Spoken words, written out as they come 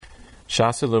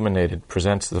Shas Illuminated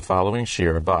presents the following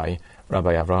shir by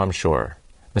Rabbi Avraham Schorr.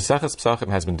 Maseches Pesachim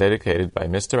has been dedicated by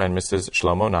Mr. and Mrs.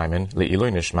 Shlomo Naiman Le'ilui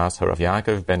Nishmas Harav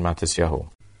Yaakov ben Matisyahu.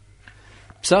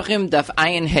 Pesachim Daf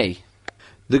Ayin Hey.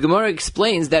 The Gemara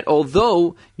explains that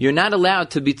although you're not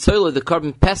allowed to be tzola the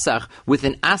carbon pesach with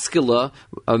an askela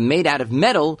made out of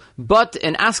metal, but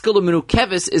an askela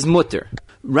menukeves is mutter.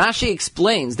 Rashi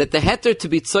explains that the heter to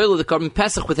be tzola the carbon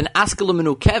pesach with an askela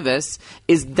menukeves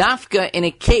is dafka in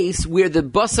a case where the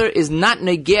basar is not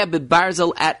negeh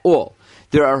bebarzel at all.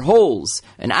 There are holes.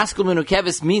 An askela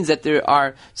menukeves means that there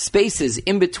are spaces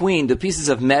in between the pieces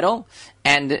of metal.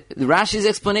 And Rashi's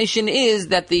explanation is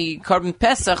that the carbon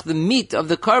pesach, the meat of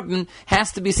the carbon,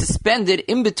 has to be suspended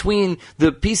in between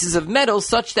the pieces of metal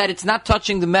such that it's not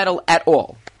touching the metal at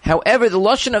all. However, the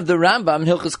lashon of the Rambam,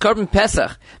 Hilchos Carbon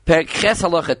Pesach, Perek Ches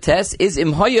Halacha Tes, is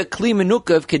im hoya kli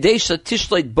menukav kadesha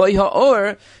tishleit boy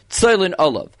ha'or tzoilin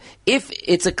olav. If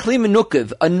it's a kli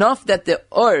menukav, enough that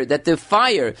the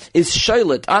fire is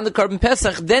shoylet on the carbon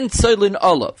pesach, then tzoilin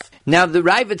olav. Now the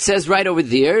Ravid says right over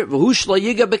there, v'hu shlo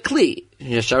yiga bekli.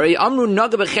 It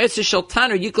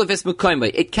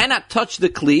cannot touch the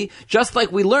kli, just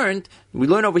like we learn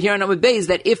over here on Amud Beis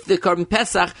that if the carbon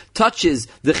pesach touches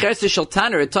the cherse shel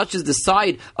taner, it touches the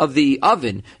side of the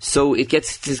oven, so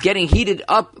it's getting heated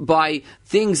up by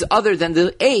things other than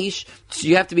the eish, so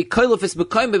you have to be koilofis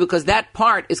b'koimba because that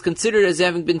part is considered as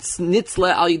having been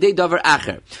snitzla al yidei davar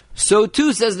acher. So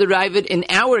too, says the Ravid, in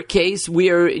our case,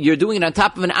 you're doing it on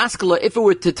top of an askela. If it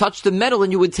were to touch the metal,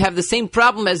 and you would have the same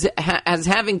problem as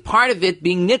having part of it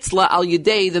being nitzla al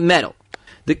yidei the metal.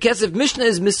 The Kesef Mishnah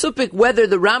is misupik whether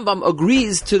the Rambam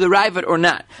agrees to the Ravid or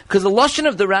not. Because the lashon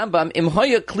of the Rambam, im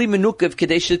hoya kli menukav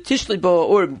kadesha tishli bo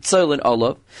or tzoilin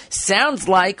olav, sounds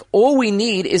like all we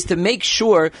need is to make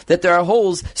sure that there are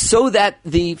holes so that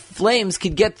the flames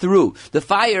can get through. The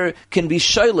fire can be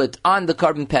shoylet on the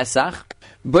carbon pesach,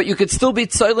 but you could still be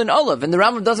tzoilin olav. And the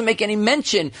Rambam doesn't make any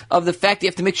mention of the fact that you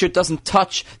have to make sure it doesn't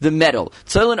touch the metal.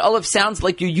 Tzoilin olav sounds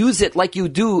like you use it like you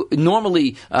do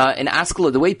normally in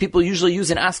askela. The way people usually use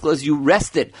an askela is you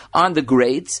rest it on the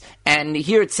grates. And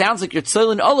here it sounds like your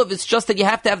tzoilin olav. It's just that you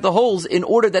have to have the holes in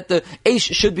order that the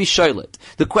eish should be shoylet.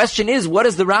 The question is, what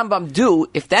does the Rambam do?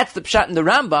 If that's the pshat in the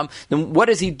Rambam, then what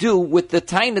does he do with the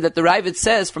taina that the Ravid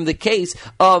says from the case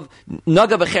of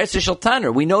naga b'cherse shel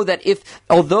taner? We know that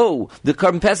although the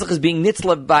carbon pesach is being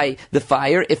nitzlav by the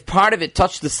fire, if part of it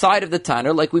touched the side of the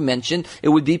tanner, like we mentioned, it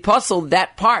would be puzzle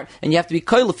that part, and you have to be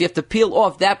koiluf, you have to peel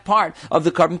off that part of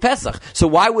the carbon pesach. So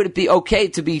why would it be okay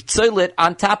to be tzoilet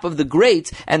on top of the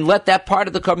grates and let that part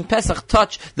of the carbon pesach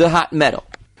touch the hot metal?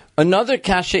 Another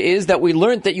kasha is that we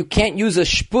learned that you can't use a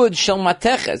shpud shel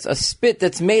mateches, a spit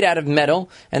that's made out of metal,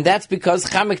 and that's because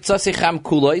chamek tzasi cham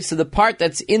kuloi, so the part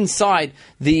that's inside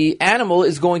the animal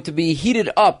is going to be heated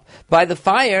up by the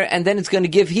fire, and then it's going to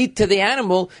give heat to the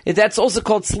animal. That's also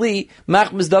called sli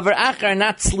machmas davar achar,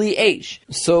 not sli eish.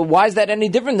 So why is that any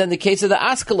different than the case of the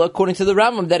askela, according to the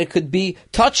Rambam, that it could be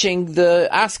touching the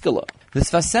askela? The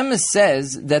Sfas Emes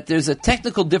says that there's a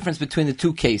technical difference between the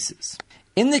two cases.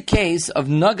 In the case of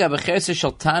naga b'cherse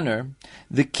shel taner,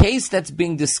 the case that's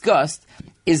being discussed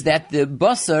is that the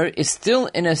basar is still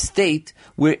in a state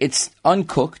where it's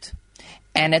uncooked,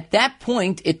 and at that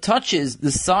point it touches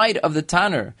the side of the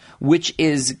taner, which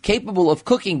is capable of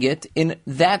cooking it in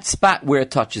that spot where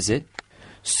it touches it.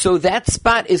 So that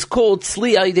spot is called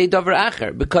sli al yidei davar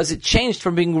acher, because it changed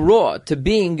from being raw to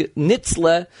being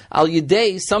nitzla al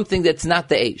yidei, something that's not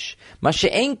the eish.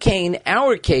 Masha'en kain,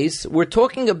 our case, we're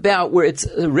talking about where it's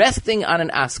resting on an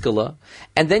askela,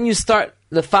 and then you start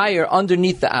the fire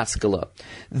underneath the askela.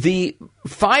 The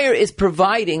fire is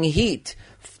providing heat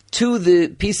to the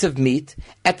piece of meat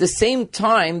at the same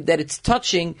time that it's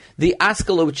touching the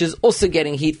askela, which is also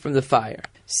getting heat from the fire.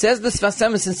 Says the Sfas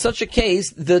Emes, in such a case,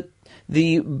 the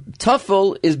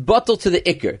tuffle is bottle to the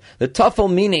ikr. The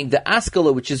tuffle, meaning the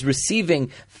askela, which is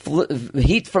receiving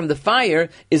heat from the fire,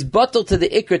 is bottle to the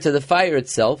ikr, to the fire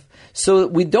itself. So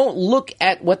we don't look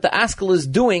at what the askela is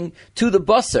doing to the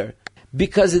basar,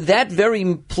 because that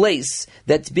very place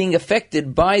that's being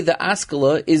affected by the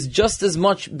askela is just as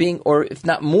much being, or if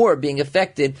not more, being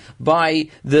affected by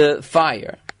the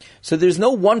fire. So there's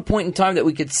no one point in time that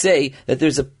we could say that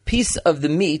there's a piece of the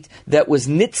meat that was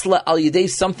nitzla al yidei,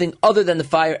 something other than the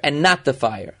fire and not the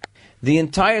fire. The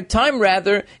entire time,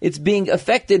 rather, it's being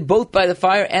affected both by the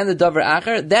fire and the davar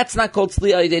acher. That's not called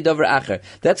sli al yidei davar acher.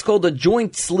 That's called a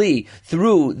joint sli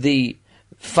through the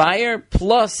fire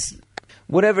plus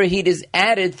whatever heat is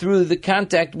added through the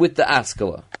contact with the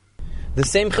askela. The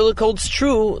same chiluk holds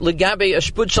true legabe a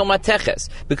shpud shel mateches,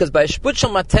 because by a shpud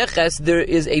shel mateches there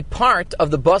is a part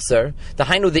of the basar, the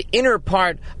hainu, the inner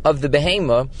part of the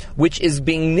behema, which is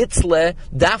being nitzle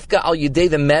dafka al yudei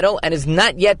the metal and is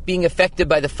not yet being affected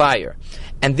by the fire,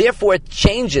 and therefore it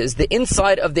changes. The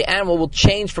inside of the animal will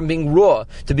change from being raw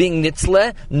to being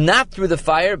nitzle, not through the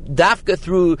fire, dafka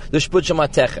through the shpud shel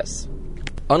mateches.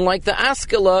 Unlike the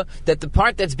askela, that the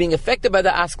part that's being affected by the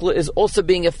askela is also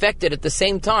being affected at the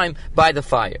same time by the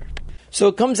fire. So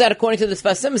it comes out, according to the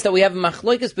Sfas Emes, that we have a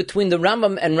machloikas between the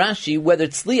Rambam and Rashi, whether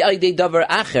tzli aydei davar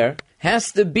acher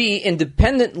has to be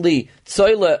independently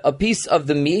tzoyle, a piece of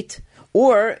the meat,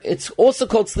 or it's also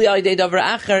called tzli aydei davar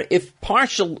acher if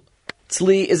partial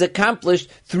tzli is accomplished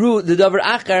through the davar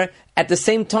acher at the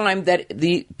same time that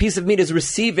the piece of meat is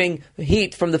receiving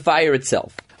heat from the fire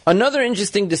itself. Another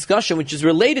interesting discussion, which is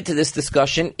related to this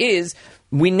discussion, is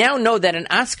we now know that an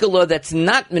askela that's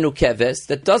not menukeves,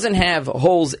 that doesn't have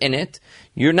holes in it,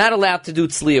 you're not allowed to do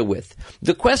tzliya with.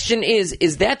 The question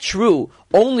is that true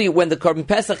only when the Korban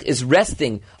Pesach is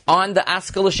resting on the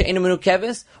askela she'ena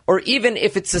menukeves, or even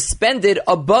if it's suspended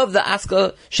above the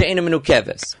askela she'ena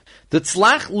menukeves? The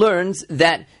tzlach learns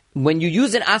that when you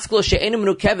use an askela she'ena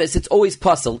menukeves, it's always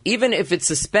puzzle, even if it's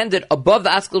suspended above the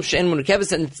askela she'ena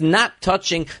menukeves and it's not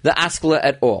touching the askela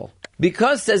at all.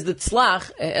 Because, says the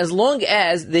tzlach, as long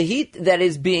as the heat that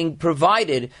is being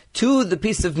provided to the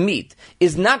piece of meat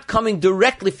is not coming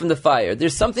directly from the fire,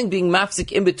 there's something being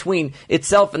mafsik in between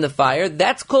itself and the fire,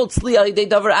 that's called tzli al yedei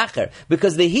davar acher,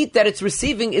 because the heat that it's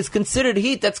receiving is considered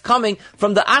heat that's coming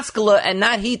from the askela and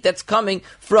not heat that's coming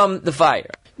from the fire.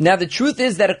 Now, the truth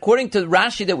is that according to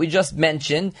Rashi that we just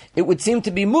mentioned, it would seem to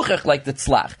be muchach like the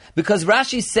tzlach, because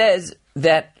Rashi says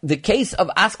that the case of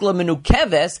askela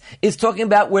menukeves is talking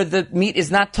about where the meat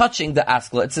is not touching the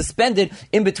askela, it's suspended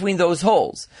in between those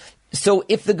holes. So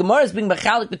if the Gemara is being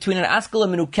machalik between an askela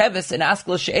menukeves and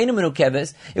askela she'ena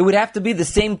menukeves, it would have to be the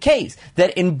same case,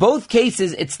 that in both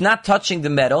cases it's not touching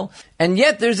the metal, and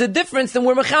yet there's a difference, and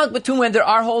we're machalik between when there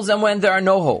are holes and when there are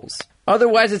no holes.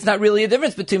 Otherwise, it's not really a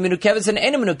difference between menukeves and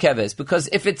ena menukeves, because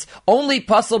if it's only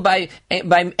possible by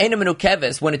ena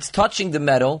menukeves when it's touching the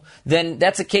metal, then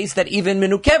that's a case that even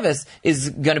menukeves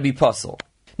is going to be possible.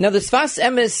 Now, the Sfas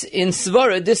Emes in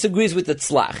Svara disagrees with the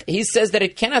tzlach. He says that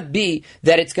it cannot be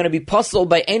that it's going to be possible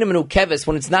by ena menukeves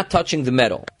when it's not touching the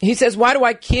metal. He says, why do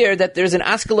I care that there's an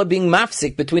askela being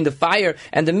mafsik between the fire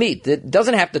and the meat? It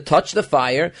doesn't have to touch the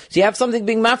fire, so you have something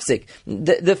being mafsik.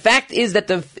 The fact is that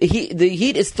the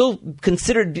heat is still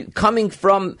considered coming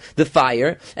from the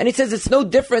fire, and he says it's no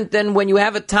different than when you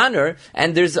have a tanner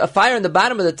and there's a fire in the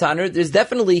bottom of the tanner. There's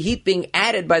definitely heat being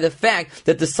added by the fact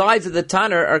that the sides of the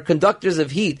tanner are conductors of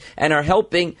heat and are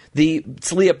helping the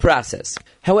tzliya process.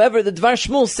 However, the Dvar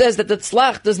Shmuel says that the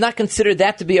tzlach does not consider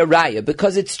that to be a raya,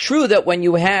 because it's true that when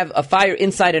you have a fire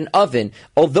inside an oven,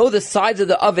 although the sides of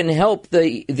the oven help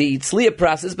the tzliya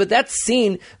process, but that's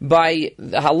seen by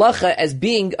the halacha as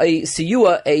being a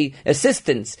siyua, a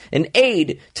assistance, an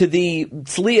aid to the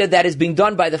tzliya that is being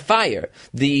done by the fire.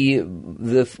 The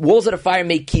walls of the fire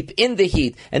may keep in the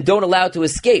heat and don't allow it to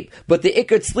escape, but the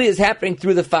ikar tzliya is happening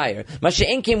through the fire.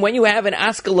 Masha'en came when you have an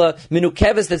askela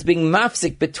menukeves that's being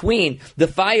mafsik between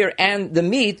the fire and the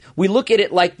meat, we look at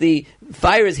it like the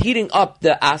fire is heating up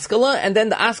the askela, and then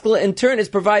the askela in turn is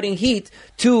providing heat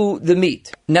to the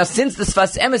meat. Now, since the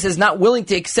Sfas Emes is not willing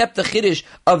to accept the chiddush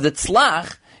of the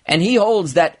tzlach, and he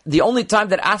holds that the only time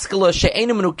that askela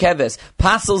she'ena menukeves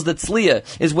passes the tzliya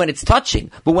is when it's touching,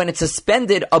 but when it's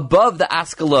suspended above the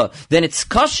askela, then it's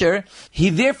kosher. He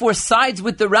therefore sides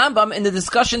with the Rambam in the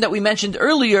discussion that we mentioned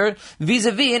earlier,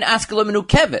 vis-a-vis an askela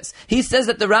menukeves. He says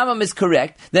that the Rambam is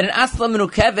correct, that an askela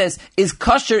menukeves is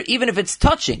kosher even if it's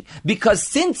touching, because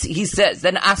since he says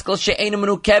that an askela she'ena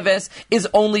menukeves is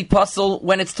only puzzle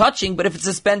when it's touching, but if it's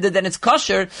suspended then it's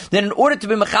kosher, then in order to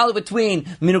be machal between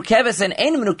menukeves and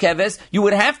ein menukeves, you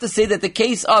would have to say that the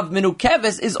case of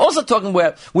menukeves is also talking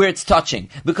where it's touching.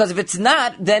 Because if it's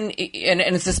not, then, and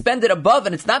it's suspended above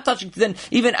and it's not touching, then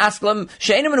even asklam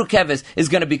she'ena menukeves is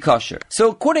going to be kosher. So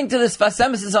according to this Sfas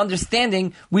Emes'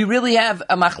 understanding, we really have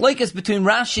a machlokes between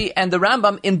Rashi and the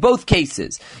Rambam in both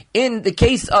cases. In the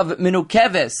case of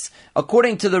menukeves,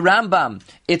 according to the Rambam,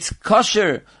 it's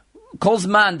kosher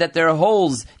kolzman that there are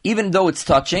holes even though it's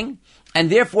touching. And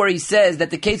therefore he says that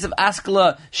the case of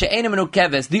askela she'ena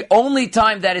menukeves, the only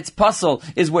time that it's puzzle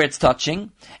is where it's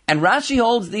touching. And Rashi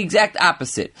holds the exact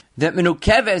opposite, that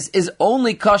menukeves is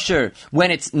only kosher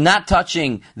when it's not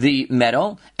touching the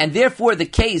metal, and therefore the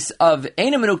case of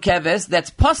eina menukeves that's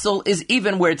puzzle is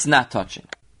even where it's not touching.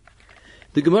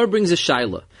 The Gemara brings a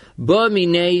shaila. Ba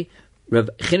minei Rav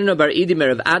Chinna bar Idi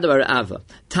Rav Ada bar Ava.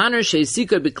 Tanner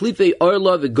sheisika beklipe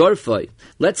orla v'gorfoi.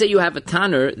 Let's say you have a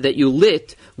tanner that you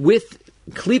lit with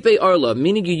klipe orla,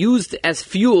 meaning you used as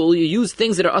fuel, you used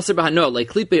things that are aser b'hanor, like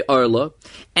klipe orla,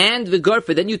 and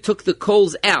v'gorfoi. Then you took the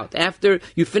coals out. After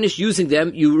you finished using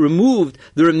them, you removed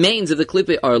the remains of the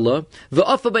klipe orla,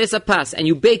 v'ofa b'esapas, and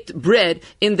you baked bread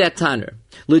in that tanner.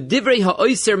 L'divrei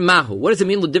ha'oiser mahu. What does it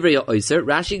mean, l'divrei ha'oiser?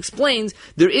 Rashi explains,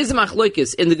 there is a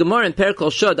machlokes in the Gemara in Perek Kol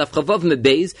Shad, Daf Chavav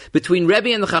Mebeis, between Rabbi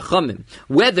and the Chachamim,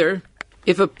 whether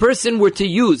if a person were to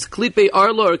use klipe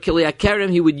arlo or kilei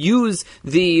akarim, he would use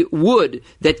the wood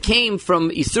that came from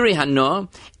Isuri Hana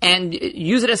and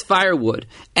use it as firewood.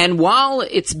 And while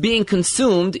it's being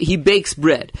consumed, he bakes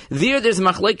bread. There's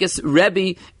machlekes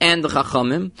Rabbi and the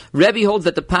Chachamim. Rabbi holds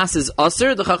that the pas is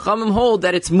aser, the Chachamim hold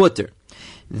that it's mutter.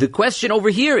 The question over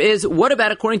here is, what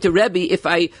about according to Rabbi, if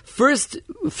I first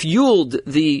fueled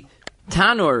the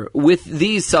tanner with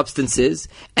these substances,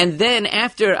 and then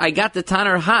after I got the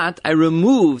tanner hot, I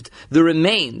removed the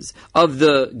remains of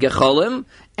the gecholim,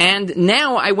 and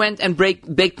now I went and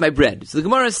baked my bread. So the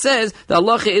Gemara says, the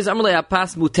halacha is, Amrlei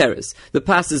pas muteris. The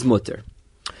pas is mutter.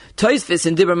 Tosfos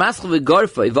in Dibur Maschil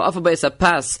v'Garfoi v'Afa B'Yas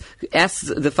HaPas asks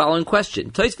the following question.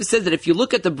 Tosfos says that if you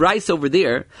look at the Bryce over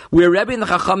there, where Rabbi and the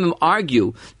Chachamim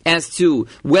argue as to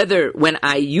whether when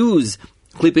I use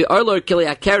Klipe Arlo or Kilei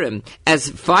Akarim as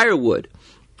firewood,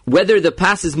 whether the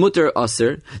pas is mutter or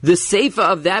aser, the seifa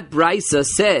of that brisa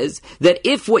says that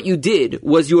if what you did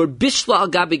was your bishla al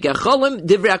gabi gacholim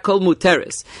divrei akol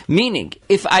muteris, meaning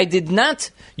if I did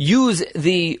not use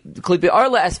the klipe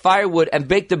arla as firewood and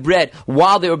bake the bread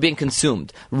while they were being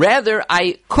consumed, rather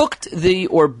I cooked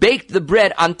or baked the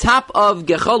bread on top of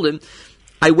gecholim,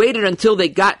 I waited until they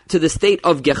got to the state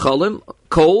of gecholim,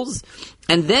 coals,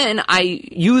 and then I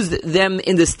used them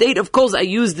in the state of coals. I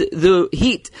used the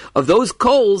heat of those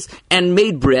coals and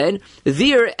made bread.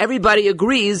 There, everybody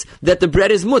agrees that the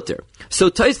bread is mutter. So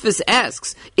Tosfos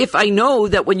asks, if I know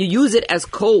that when you use it as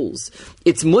coals,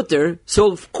 it's mutter,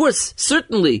 so of course,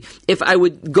 certainly, if I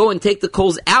would go and take the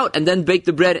coals out and then bake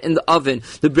the bread in the oven,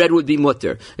 the bread would be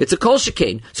mutter. It's a kol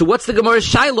shekain. So what's the Gemara's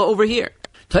shaila over here?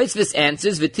 Tosfos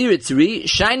answers, V'tiritzri,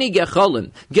 shiny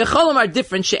gecholim. Gecholim are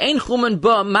different, she'ein chuman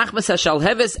ba machmas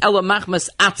ha-shalheves ela machmas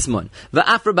atzmon,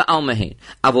 va'afra ba'almahein.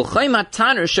 Avol choym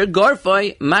ha-taner sher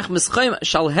gorfoi machmas choym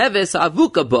shalheves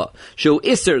ha'avuka ba, she'u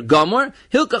iser gomor,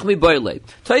 hilkach mi boile.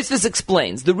 Tosfos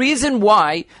explains, the reason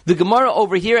why the Gemara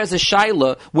over here has a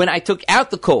shaila when I took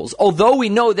out the coals, although we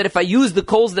know that if I use the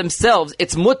coals themselves,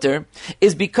 it's mutter,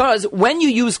 is because when you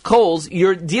use coals,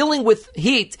 you're dealing with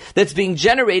heat that's being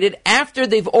generated after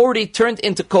they've already turned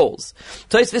into coals.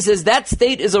 Tosfos says that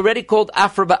state is already called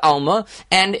Afra Ba'alma,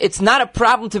 and it's not a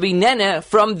problem to be nene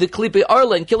from the Klipe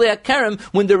Arla and Kilei Akarim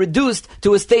when they're reduced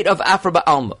to a state of Afra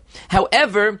Ba'alma.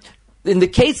 However, in the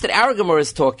case that our Gemara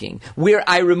is talking, where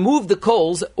I removed the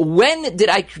coals, when did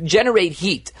I generate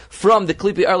heat from the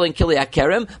Klipe Arla and Kilei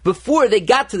Akarim? Before they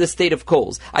got to the state of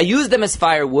coals. I used them as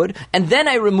firewood, and then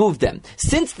I removed them.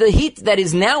 Since the heat that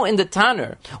is now in the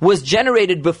tanner was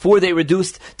generated before they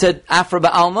reduced to Afra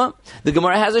Ba'alma, the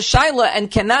Gemara has a shaila and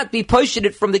cannot be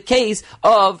posheted from the case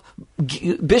of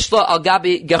Bishla al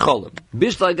Gabi Gecholim.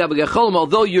 Bishla al Gabi Gecholim,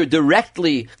 although you're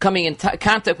directly coming in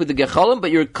contact with the Gecholim,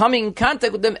 but you're coming in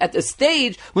contact with them at a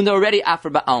stage when they're already Afra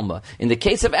Ba'alma. In the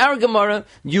case of our Gemara,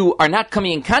 you are not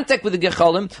coming in contact with the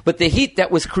Gecholim, but the heat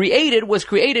that was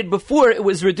created before it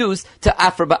was reduced to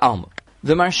Afra Ba'alma.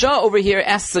 The Marsha over here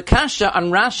asks a kasha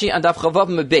on Rashi and Daf Chavav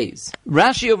Mebeis.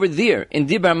 Rashi over there in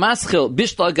Dibar Maschil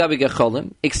Bishla Gabi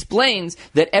Gecholim explains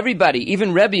that everybody,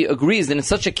 even Rabbi, agrees that in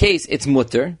such a case it's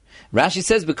mutter. Rashi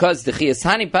says because the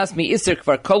chiyasani pas mi iser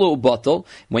kvar kolu ubotol,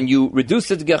 when you reduce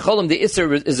it to gecholim, the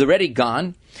iser is already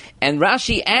gone. And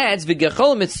Rashi adds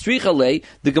v'gecholim it's strichale.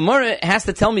 The Gemara has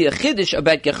to tell me a chiddush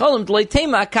about gecholim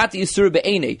t'leitema kati isur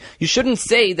be'enei. You shouldn't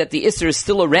say that the iser is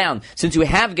still around since you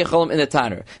have gecholim in the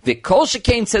tanner. V'kol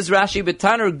shekain says Rashi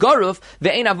b'tanner garuf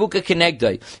ve'ein avuka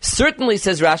kenegdai. Certainly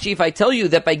says Rashi, if I tell you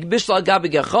that by bishla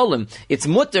gabi gecholim it's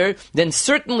mutter, then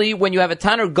certainly when you have a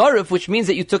tanner garuf, which means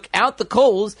that you took out the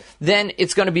coals, then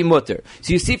it's going to be mutter.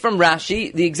 So you see from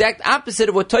Rashi the exact opposite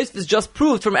of what Tosfos just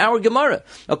proved from our Gemara.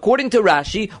 According to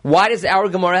Rashi, why does our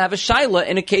Gemara have a shaila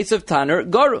in a case of Tanner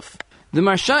Garuf? The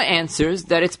Marsha answers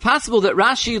that it's possible that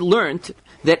Rashi learned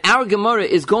that our Gemara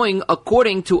is going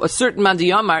according to a certain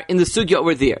mandiyamar in the sugya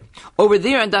over there. Over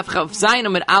there in Daf Chav Zayin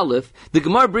Amid Aleph, the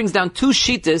Gemara brings down two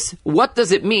shitas. What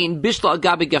does it mean, Bishla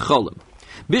Agabi Gecholim?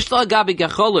 Bishla gabi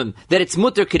gecholim, that its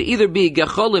mutter could either be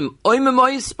gecholim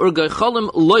oimemois or gecholim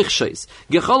loichshois.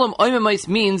 Gecholim oimemois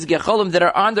means gecholim that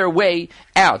are on their way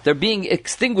out. They're being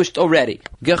extinguished already.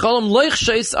 Gecholim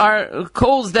loichshois are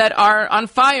coals that are on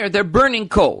fire. They're burning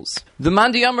coals. The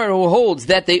Mandiyamar who holds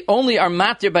that they only are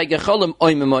matir by gecholim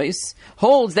oimemois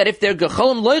holds that if they're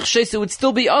gecholim loichshois, it would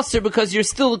still be aser because you're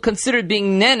still considered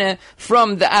being nene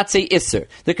from the atzei iser.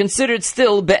 They're considered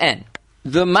still be'en.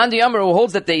 The Mandiyamar who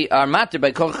holds that they are matir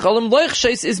by gecholim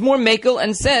loichshois is more mekel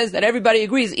and says that everybody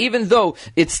agrees, even though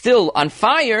it's still on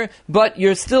fire, but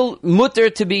you're still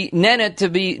mutter to be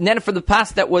nene for the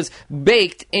past that was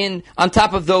baked in on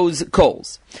top of those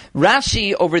coals.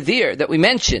 Rashi over there that we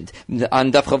mentioned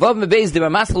on Daf Chavav Mebeis the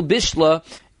Ramasel Bishla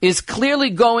is clearly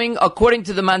going according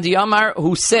to the Mandiyamar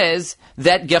who says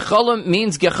that gecholim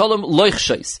means gecholim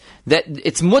loichshois, that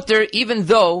it's mutter even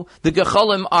though the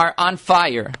gecholim are on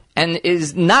fire, and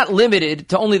is not limited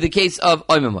to only the case of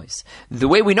oimemois. The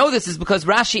way we know this is because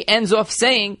Rashi ends off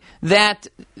saying that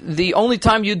the only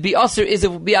time you'd be aser is if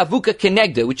it would be avuka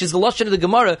kenegda, which is the lashon of the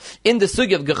Gemara in the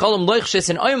sugi of gecholim loichshes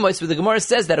and oimemois, where the Gemara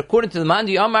says that according to the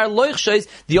Mandi Amar loichshes,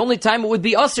 the only time it would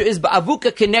be aser is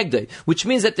avuka kenegda, which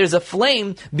means that there's a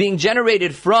flame being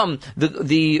generated from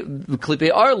the klipe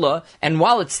arla, and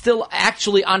while it's still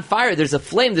actually on fire, there's a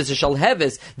flame, there's a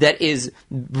shalheves that is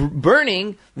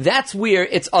burning. That's where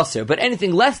it's aser. But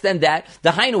anything less than that, the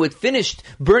hainu, it finished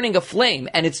burning a flame,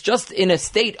 and it's just in a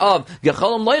state of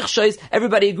gecholim loichshois,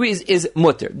 everybody agrees is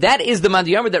mutter. That is the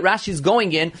mandiyamar that Rashi is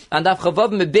going in on Daf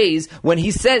Chavav Mebeis when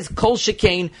he says kol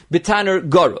shekain b'taner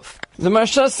garuf. The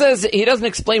Marsha says, he doesn't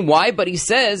explain why, but he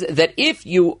says that if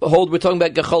you hold, we're talking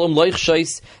about gecholim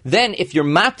loichshois, then if you're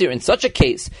matir in such a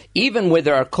case, even where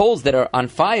there are coals that are on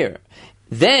fire,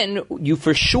 then you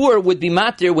for sure would be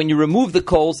matir when you remove the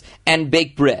coals and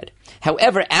bake bread.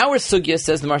 However, our sugya,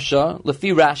 says the Marsha,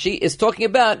 Lefi Rashi, is talking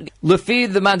about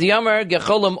Lefi the Mandiyamar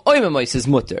gecholim oimemois is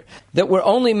mutter, that we're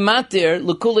only matir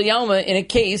l'kula yalma in a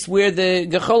case where the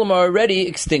gecholim are already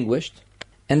extinguished.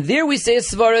 And there we say a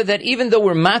svara that even though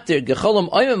we're matir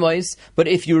gecholim oimemois, but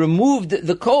if you removed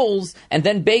the coals and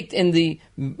then baked in the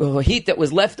heat that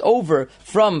was left over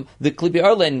from the klipi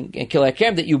arla and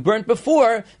kilakerem that you burnt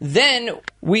before, then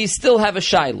we still have a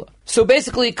shaila. So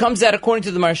basically it comes out according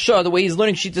to the Marsha, the way he's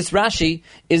learning Shittas Rashi,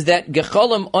 is that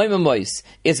gecholim oimemois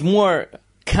is more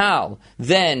kal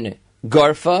than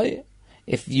garfai.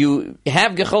 If you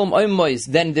have gecholim oimemois,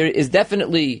 then there is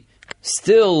definitely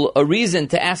still a reason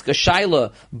to ask a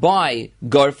shaila by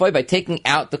garfai, by taking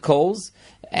out the coals.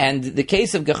 And the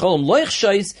case of gecholim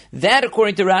loichshois, that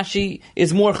according to Rashi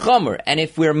is more chomer. And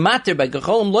if we're matir by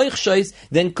gecholim loichshois,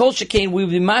 then kol shekain we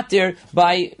will be matir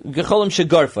by gecholim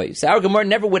shegarfai. So our Gemara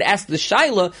never would ask the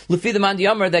shaila lefi the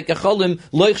mandiyamar that gecholim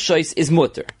loichshois is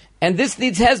mutter. And this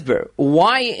needs hesber.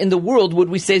 Why in the world would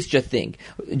we say such a thing?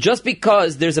 Just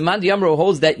because there's a mandiyamar who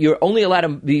holds that you're only allowed to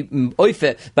be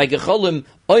oife by gecholim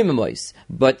oimemois,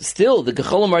 but still the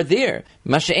gecholim are there.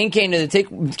 Masha Enkein, in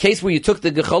the case where you took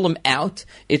the gecholim out,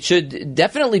 it should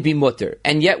definitely be mutter,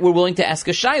 and yet we're willing to ask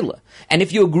a shaila. And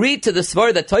if you agree to the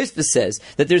svar that Tosfos says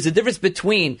that there's a difference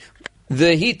between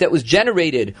the heat that was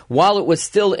generated while it was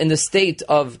still in the state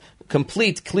of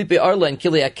complete klipe arla and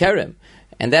kilei akerem,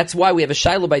 and that's why we have a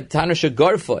shaila by Taner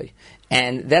Shegarfoy,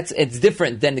 and it's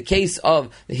different than the case of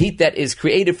the heat that is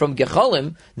created from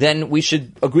gecholim, then we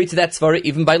should agree to that svara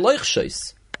even by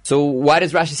loichshois. So why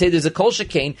does Rashi say there's a kol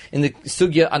shekain in the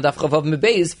sugya on Daf Chavav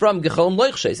Mebeis from gecholim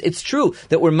loichshois? It's true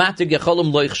that we're matir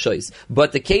gecholim loichshois,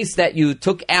 but the case that you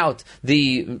took out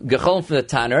the gecholim from the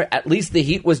Taner, at least the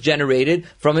heat was generated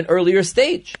from an earlier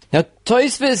stage. Now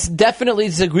Tosfos definitely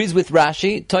disagrees with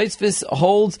Rashi. Tosfos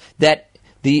holds that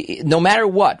no matter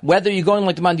what, whether you're going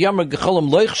like the mandiyamar gecholim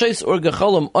loichshois or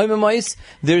gecholim oimemois,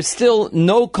 there's still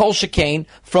no kol shekain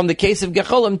from the case of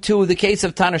gecholim to the case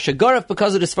of Taner Shegaraf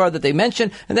because of the svar that they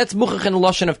mentioned, and that's muchach in the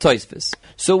lashon of Tosfos.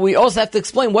 So we also have to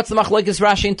explain what's the machlokes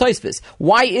Rashi and Tosfos.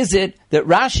 Why is it that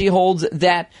Rashi holds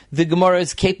that the Gemara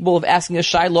is capable of asking a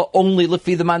shaila only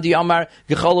lefi the mandiyamar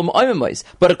gecholim oimemois,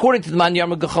 but according to the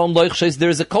mandiyamar gecholim loichshois, there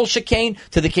is a kol shekain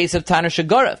to the case of Taner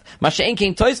Shegaraf. Masha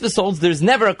Enkein Tosfos holds there's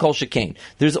never a kol shekain.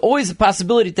 There's always a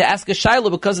possibility to ask a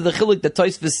shaila because of the chiluk that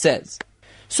Tosfos says.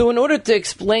 So in order to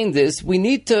explain this, we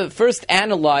need to first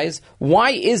analyze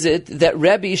why is it that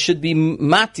Rabbi should be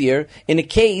matir in a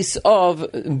case of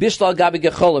bishla gabi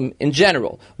gecholim in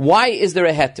general. Why is there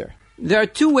a heter? There are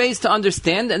two ways to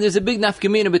understand, and there's a big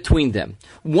nafkamina between them.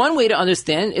 One way to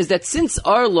understand is that since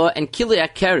Arla and Kilei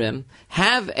Akerem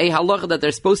have a halacha that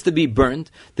they're supposed to be burned,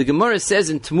 the Gemara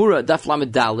says in Temura Daf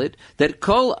Lamed Daled that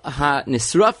Kol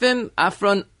ha-nisrafim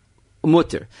afron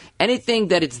mutter. Anything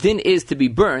that its din is to be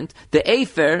burnt, the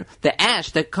afer, the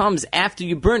ash that comes after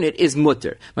you burn it, is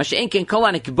mutter. Masha'en ken kol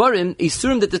hanikbarim,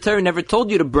 isurim that the Torah never told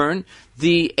you to burn,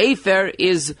 the afer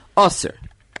is aser.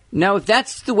 Now, if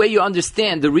that's the way you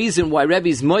understand the reason why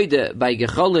Rebbe's moide by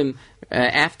gecholim,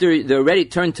 after they're already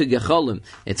turned to gecholim,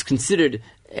 it's considered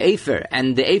Afer,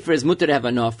 and the Afer is mutter to have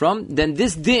anah from, then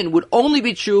this din would only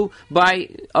be true by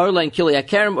Arla and Kilei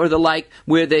HaKerem or the like,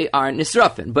 where they are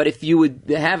nisrafin. But if you would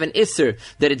have an Isser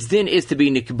that its din is to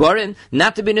be nikbarin,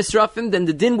 not to be nisrafin, then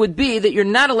the din would be that you're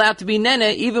not allowed to be nene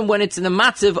even when it's in the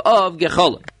matziv of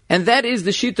gecholim. And that is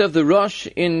the shita of the Rosh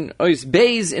in Ois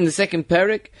Beis in the second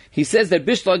parak. He says that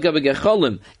Bishla Gabe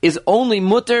Gecholim is only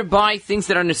mutter by things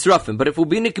that are nisrafim. But if it will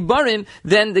be nikbarim,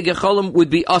 then the Gecholim would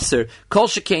be aser. Kol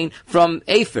shekain from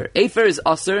Afer. Afer is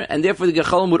aser, and therefore the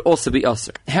Gecholim would also be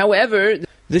aser. However,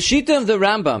 the shita of the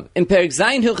Rambam in Perek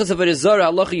Zayin Hilchas Avodah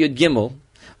Zarah Halacha Yud Gimel,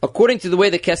 according to the way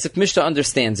the Kesef Mishnah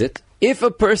understands it, if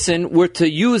a person were to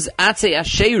use Atzei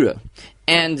Asherah,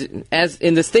 and as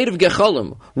in the state of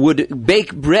Gecholim, would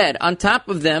bake bread on top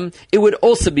of them, it would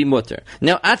also be mutter.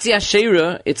 Now, Atzi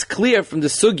Asherah, it's clear from the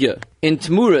Sugya in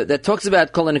Tmura that talks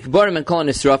about Kol HaNikbarim and Kol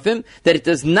HaNisrafim, that it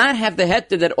does not have the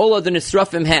heter that all other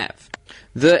Nisrafim have.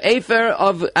 The Afer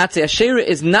of Atzi Asherah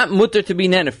is not mutter to be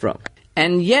nene from.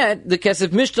 And yet, the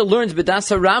Kesef Mishnah learns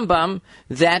B'das HaRambam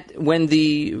that when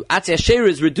the Atzi Asherah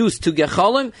is reduced to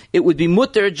Gecholim, it would be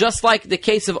mutter just like the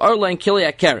case of Arla and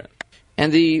Kilei HaKerem.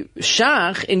 And the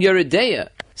Shach in Yeridea,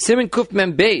 Siman Kuf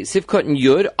Mem Beis, Sivkot and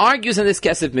Yud, argues on this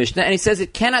Kesef Mishnah, and he says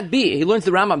it cannot be. He learns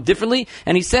the Rambam differently,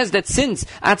 and he says that since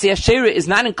Atzi Asherah is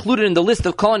not included in the list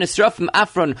of Kol HaNisrafim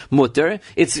Afron Mutter,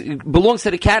 it belongs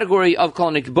to the category of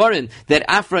Kol HaNikbarim, that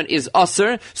Afron is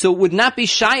Aser, so it would not be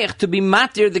Shayach to be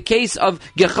Matir, the case of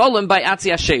Gecholim by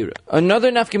Atzi Asherah.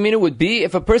 Another nafkamina would be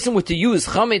if a person were to use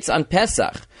Chametz on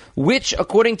Pesach, which,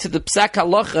 according to the Psak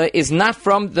Halacha, is not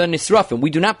from the Nisrafim. We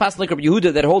do not pass like Rabbi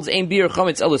Yehuda that holds Ein Bir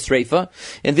Chametz Elas Reifa,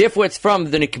 and therefore it's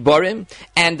from the Nikbarim,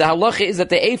 and the Halacha is that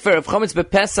the Efer of Chametz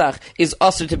BePesach is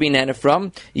also to be nana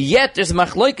from. Yet there's a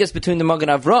machloikas between the Magen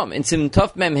Avraham in Sim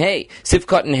Tov Mem Hey,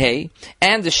 Sivkot and Hey,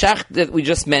 and the Shach that we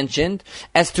just mentioned,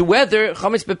 as to whether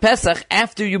Chametz BePesach,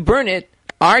 after you burn it,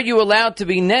 are you allowed to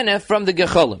be nene from the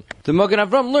Gecholim? The Magen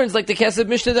Avraham learns, like the Kesef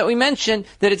Mishnah that we mentioned,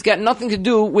 that it's got nothing to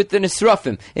do with the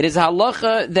Nisrafim. It is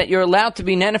halacha that you're allowed to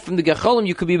be nene from the Gecholim.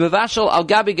 You could be bevashal al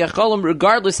gabi Gecholim,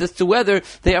 regardless as to whether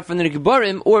they are from the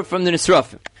Nikbarim or from the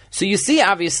Nisrafim. So you see,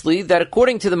 obviously, that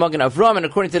according to the Magen Avraham and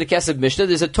according to the Kesef Mishnah,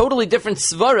 there's a totally different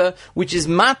svara, which is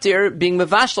matir being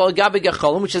mevashal al gabi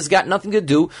Gecholim, which has got nothing to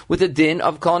do with the din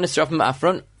of kol Nisrafim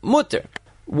afron mutter.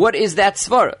 What is that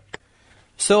svara?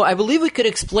 So I believe we could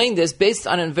explain this based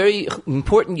on a very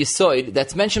important yisoid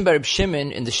that's mentioned by Reb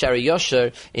Shimon in the Shari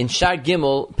Yosher in Shar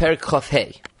Gimel Perek Chof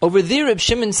Hey. Over there, Reb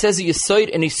Shimon says a yisoid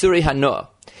in Isurei Hanoah.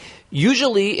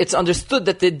 Usually, it's understood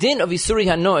that the din of Isurei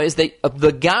Hanoah is that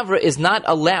the Gavra is not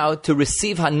allowed to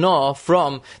receive Hanoah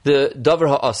from the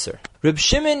Davar HaAser. Reb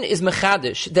Shimon is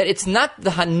mechadish that it's not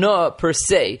the Hanoah per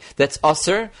se that's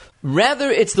Aser, rather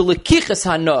it's the Lekichas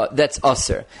Hanoah that's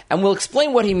Aser. And we'll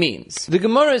explain what he means. The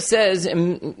Gemara says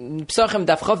in Pesachim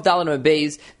Daf Chav Dalan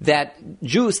Beis that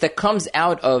juice that comes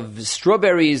out of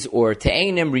strawberries or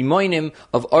te'enim, rimoinim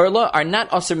of Arla are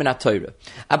not Aser min HaTorah.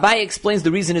 Abai explains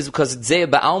the reason is because it's Zeya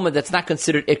Ba'alma that's not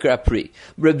considered Ikra Pri.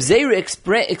 Reb Zeira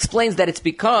explains that it's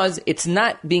because he's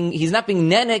not being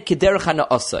nene kederach hana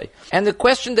asay. And the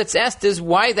question that's asked is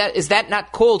why is that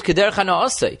not called kederach hana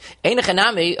asay?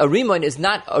 Einachanami, a rimoin is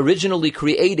not originally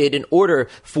created in order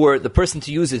for the person to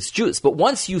use its juice. But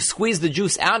once you squeeze the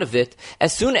juice out of it,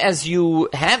 as soon as you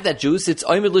have that juice, it's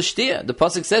oimid l'shtia. The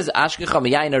pasuk says, Ashkecha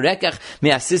miyayin arekach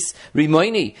me'asis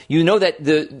rimoini. You know that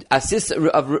the asis of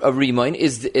rimoin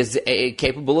is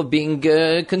capable of being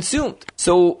consumed.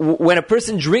 So when a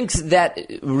person drinks that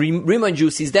rimoin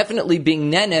juice, he's definitely being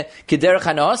nene kederach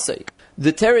hana asay.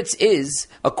 The teretz is,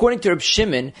 according to Reb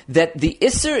Shimon, that the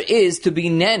Isser is to be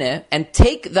nene and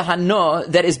take the hana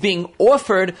that is being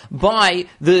offered by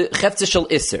the Cheftzah Shel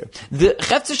Isser. The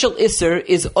Cheftzah Shel Isser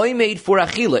is oimed for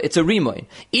achila, it's a rimoin.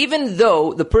 Even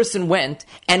though the person went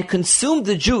and consumed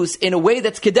the juice in a way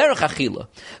that's kederach achila.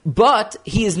 But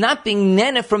he is not being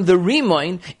nene from the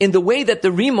rimoin in the way that the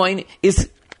rimoin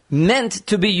is meant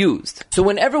to be used. So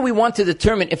whenever we want to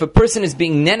determine if a person is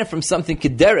being nene from something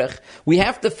kederech, we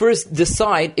have to first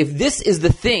decide if this is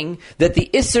the thing that the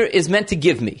Isser is meant to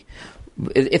give me.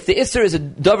 If the Isser is a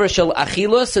davar shel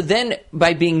achila, so then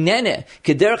by being nene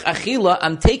kederech achila,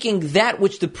 I'm taking that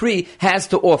which the pri has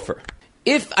to offer.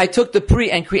 If I took the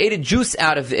pri and created juice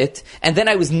out of it, and then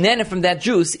I was nene from that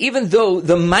juice, even though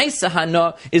the maisa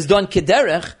hana is done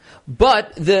kederech,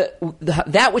 but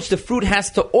that which the fruit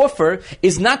has to offer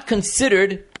is not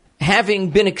considered having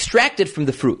been extracted from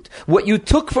the fruit. What you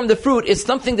took from the fruit is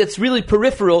something that's really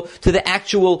peripheral to the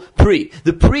actual pri.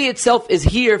 The pri itself is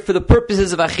here for the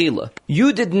purposes of achila.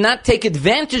 You did not take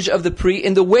advantage of the pri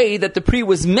in the way that the pri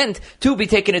was meant to be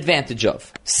taken advantage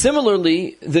of.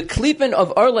 Similarly, the klipen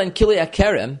of arla and kilei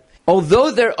akerem, although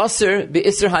they're aser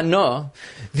be'isr hana,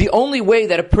 the only way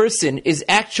that a person is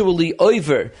actually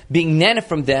over being nana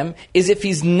from them is if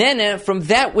he's nana from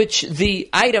that which the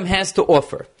item has to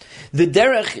offer. The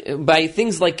derech by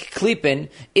things like klipen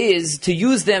is to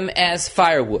use them as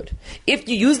firewood. If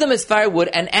you use them as firewood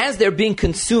and as they're being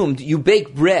consumed, you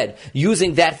bake bread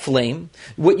using that flame,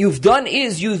 what you've done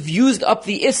is you've used up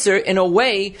the isser in a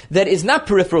way that is not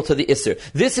peripheral to the isser.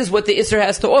 This is what the isser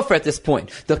has to offer at this point.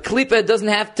 The klipa doesn't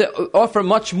have to offer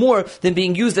much more than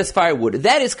being used as firewood.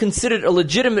 That is considered a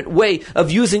legitimate way of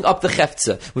using up the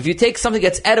chefza. If you take something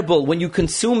that's edible, when you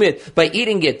consume it by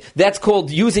eating it, that's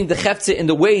called using the chefza in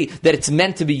the way that it's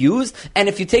meant to be used. And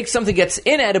if you take something that's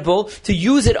inedible, to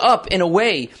use it up in a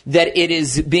way that it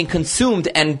is being consumed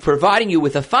and providing you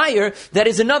with a fire, that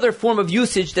is another form of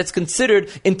usage that's considered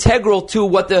integral to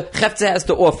what the chefza has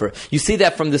to offer. You see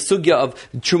that from the sugya of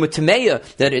truma tameya,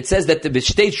 that it says that the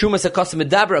b'shtei truma sakasa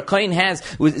medaber, a kohen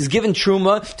is given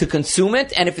truma to consume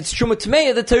it, and if it's truma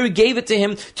tameya, the Torah gave it to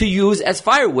him to use as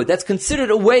firewood. That's considered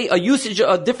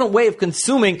a different way of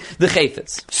consuming the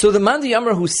chayfetz. So the Man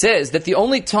Yamar who says that the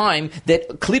only time that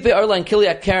klipe arla and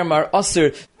kilei akerem are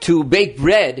usher to bake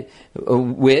bread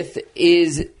with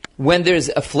is when there's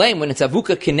a flame, when it's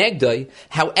avuka kinegdoi.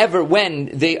 However,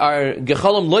 when they are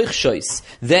gecholim loichshois,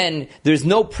 then there's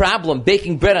no problem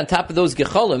baking bread on top of those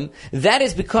gecholim. That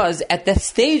is because at the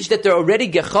stage that they're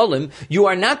already gecholim, you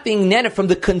are not being nana from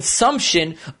the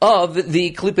consumption of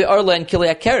the klipe arla and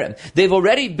kilei akerem. They've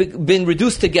already been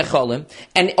reduced to gecholim,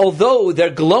 and although they're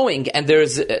glowing and there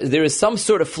is some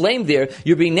sort of flame there,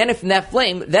 you're being nana from that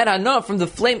flame. That hana from the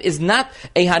flame is not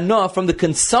a hana from the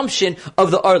consumption of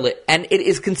the arla, and it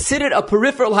is considered a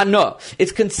peripheral hana.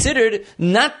 It's considered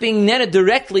not being nana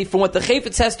directly from what the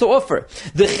chayfetz has to offer.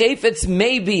 The chayfetz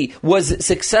maybe was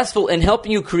successful in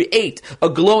helping you create a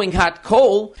glowing hot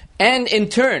coal, and in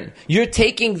turn, you're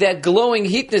taking that glowing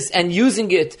heatness and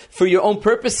using it for your own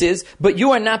purposes, but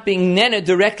you are not being nana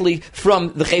directly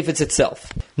from the chayfetz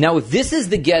itself. Now, if this is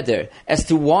the geder as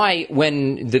to why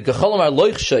when the gecholim are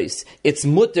loichshois, it's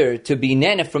mutter to be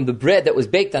nana from the bread that was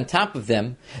baked on top of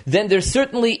them, then there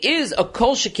certainly is a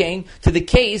kol shekain to the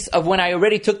case of when I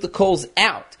already took the coals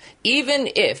out. Even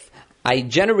if I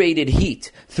generated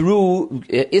heat through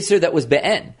isser that was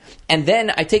be'en, and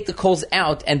then I take the coals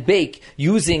out and bake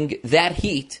using that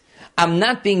heat, I'm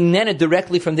not being nena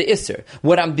directly from the isser.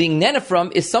 What I'm being nena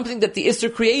from is something that the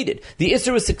isser created. The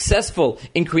isser was successful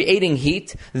in creating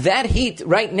heat. That heat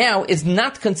right now is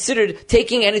not considered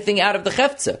taking anything out of the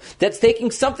chefza. That's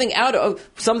taking something out of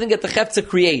something that the chefza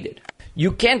created.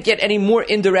 You can't get any more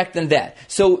indirect than that.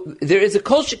 So there is a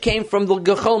kol came from the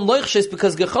gecholim loichshes,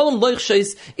 because gecholim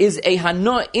loichshes is a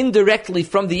hana indirectly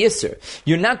from the isser.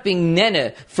 You're not being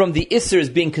nena from the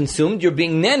isser being consumed. You're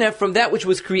being nena from that which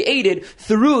was created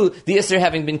through the isser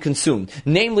having been consumed,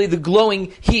 namely the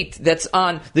glowing heat that's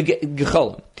on the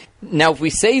gecholim. Now, if we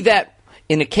say that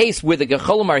in a case where the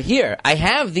gecholim are here, I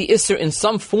have the isser in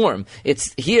some form.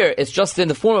 It's here, it's just in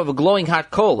the form of a glowing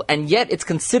hot coal, and yet it's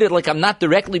considered like I'm not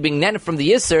directly being nana from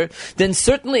the isser, then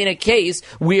certainly in a case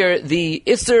where the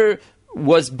isser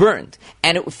was burned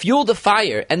and it fueled a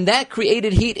fire and that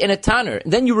created heat in a tanner,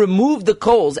 then you remove the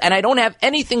coals and I don't have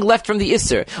anything left from the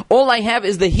isser. All I have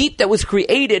is the heat that was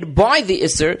created by the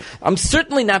isser. I'm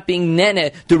certainly not being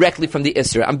nene directly from the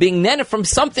isser. I'm being nene from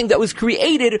something that was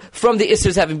created from the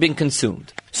issers having been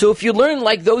consumed. So if you learn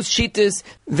like those shitas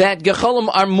that gecholim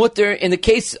are mutter in the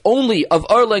case only of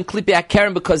arla and klipe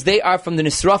akarim because they are from the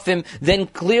nisrafim, then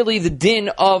clearly the din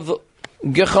of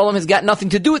gecholim has got nothing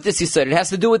to do with this yisod. It has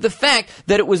to do with the fact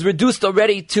that it was reduced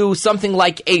already to something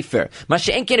like afer.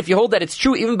 Masha'enken, if you hold that it's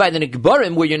true even by the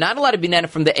nikbarim, where you're not allowed to be nana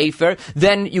from the afer,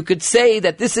 then you could say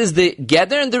that this is the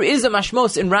geder, and there is a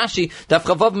mashmos in Rashi, Daf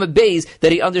Chavav Mebeis,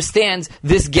 that he understands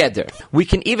this geder. We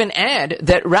can even add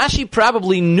that Rashi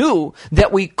probably knew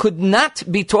that we could not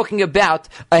be talking about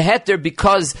a heter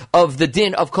because of the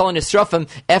din of Kol Nisrafim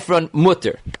Ephron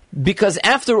Mutter. Because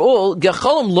after all,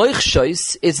 gecholim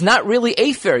loichshois is not really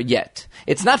afer yet.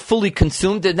 It's not fully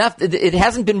consumed. It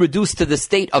hasn't been reduced to the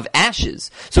state of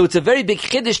ashes. So it's a very big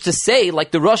chiddush to say,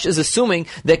 like the Rosh is assuming,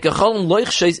 that gecholim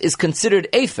loichshois is considered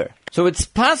afer. So it's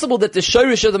possible that the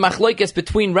shorish of the machlokes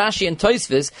between Rashi and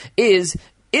Tosfos is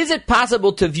it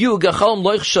possible to view gecholim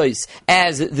loichshois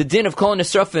as the din of Kol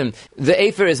Nisrafim, the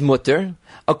afer is mutter?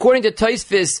 According to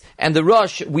Tosfos and the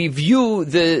Rosh, we view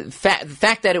the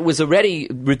fact that it was already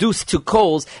reduced to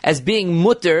coals as being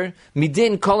mutter,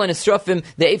 midin kol nisrafim,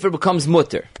 the afer becomes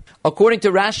mutter. According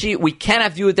to Rashi, we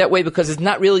cannot view it that way because it's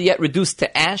not really yet reduced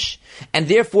to ash, and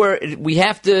therefore we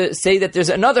have to say that there's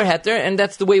another heter, and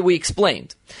that's the way we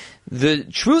explained. The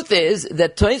truth is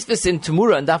that Tosfos in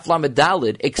Temura and Daf Lamed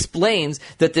Daled explains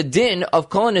that the din of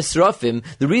Kol Nisrafim,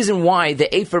 the reason why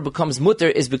the Afer becomes mutter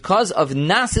is because of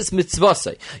Nasis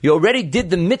Mitzvasai. You already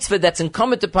did the mitzvah that's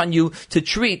incumbent upon you to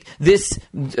treat this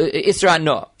Isra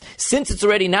Noah. Since it's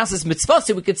already Nasis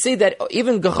Mitzvasai, we could say that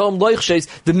even Gachom Loichshes,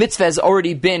 the mitzvah has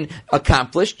already been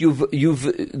accomplished.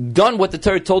 You've done what the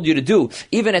Torah told you to do.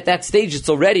 Even at that stage, it's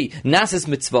already Nasis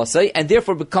Mitzvasai, and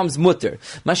therefore becomes mutter.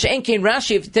 Masha'en Kein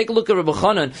Rashi, if you take a look at Rabbi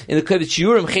Chanan in the Kovetz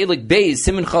Shiurim Chelik Beis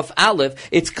Siman Chaf Aleph,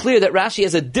 it's clear that Rashi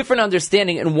has a different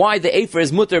understanding in why the Afer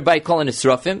is mutter by Kol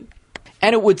Nisrafim.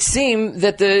 And it would seem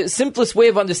that the simplest way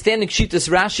of understanding Shitas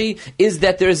Rashi is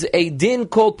that there's a din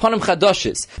called Panim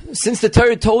Chadoshes. Since the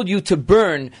Torah told you to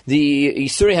burn the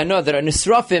Yisuri Hana that are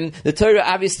Nisrafim, the Torah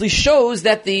obviously shows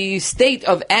that the state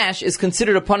of ash is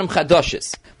considered a Panim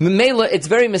Chadoshes. Memela, it's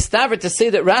very mistaver to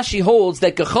say that Rashi holds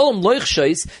that Gecholim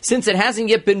Loichshois, since it hasn't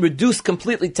yet been reduced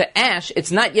completely to ash,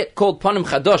 it's not yet called Panim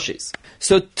Chadoshes.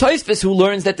 So Tosfos, who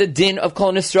learns that the din of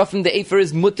Kol Nisrafim, the Afer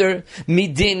is mutter,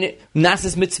 midin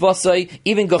Nasis Mitzvasai,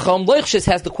 even Gachom Loichshes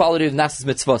has the quality of Nasis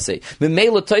Mitzvasei.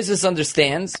 Memela Tosfos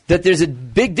understands that there's a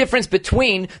big difference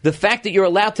between the fact that you're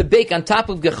allowed to bake on top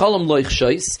of Gacholom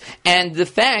Loichshes and the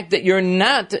fact that you're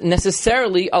not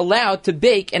necessarily allowed to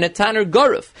bake in a Taner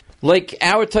Goruf. Like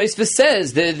our Tosfos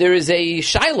says, there is a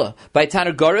shaila by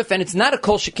Taner Goref, and it's not a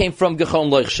kol came from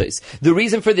Gechon Loichshes. The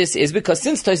reason for this is because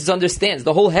since Tosfos understands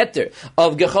the whole heter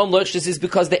of Gechon Loichshes is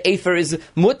because the Afer is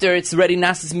mutter, it's already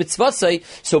Nasis Mitzvasai,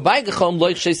 so by Gechon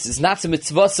Loichshes is Nasis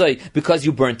Mitzvasai because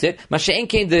you burnt it. Masha'en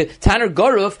came the Taner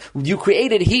Goref, you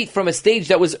created heat from a stage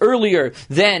that was earlier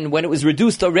than when it was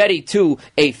reduced already to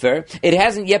Afer. It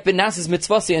hasn't yet been Nasis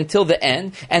Mitzvasai until the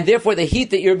end, and therefore the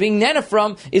heat that you're being nana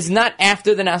from is not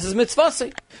after the Nasis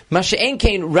Mitzvasei. Masha'en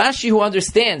Kain, Rashi, who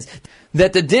understands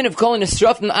that the din of Kol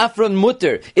Nisrafim Afron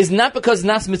Mutter is not because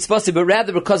Nas Mitzvasi, but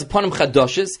rather because of Panim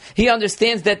Chadoshes. He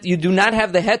understands that you do not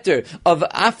have the heter of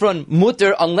Afron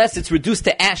Mutter unless it's reduced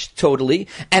to ash totally,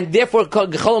 and therefore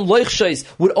Gecholim Loichshes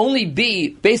would only be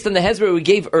based on the hezbollah we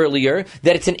gave earlier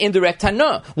that it's an indirect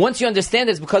Hana. Once you understand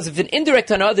it's because of an indirect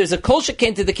Hana, there's a Kol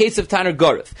Shekain to the case of Taner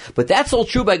Goref. But that's all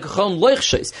true by Gecholim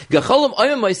Loichshes. Gecholim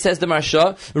Oyamoy, says the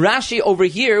Marsha, Rashi over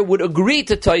here would agree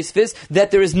to Tosfos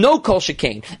that there is no Kol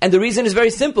Shekain, and the reason is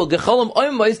very simple. Gecholim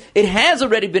Oyamoy, it has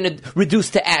already been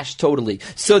reduced to ash totally.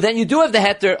 So then you do have the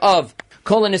heter of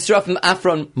Kol Nisrafim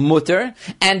Afron Mutter,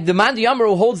 and the Man Yamar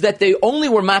who holds that they only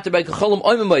were matter by Gecholim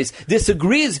Oimamois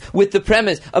disagrees with the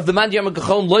premise of the Man Yamar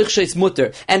Gecholim Loichshes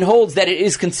Mutter and holds that it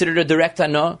is considered a direct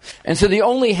Hana. And so the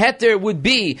only heter would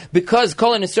be because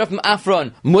Kol Nisrafim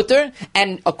Afron Mutter,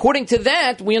 and according to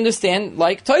that we understand,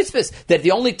 like Tosfos, that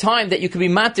the only time that you can be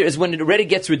matter is when it already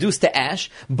gets reduced to ash.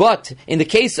 But in the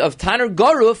case of Taner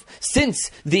Goruf,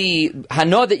 since the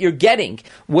Hana that you're getting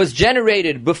was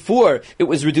generated before it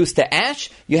was reduced to ash,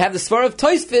 you have the svar of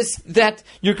Tosfos that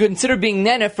you're considered being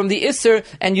nene from the Isser,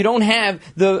 and you don't have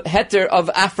the heter of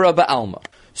Afra Ba'alma.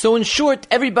 So in short,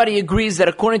 everybody agrees that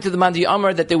according to the Mandi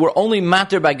Amar that they were only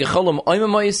matter by Gecholim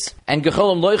Oimamois, and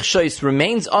Gecholim Loichshes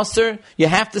remains Aser. You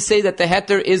have to say that the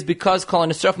heter is because Kol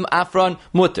Nisrafim Afron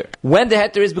Mutter. When the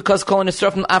heter is because Kol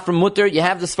Nisrafim Afron Mutter, you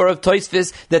have the svar of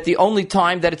Tosfos that the only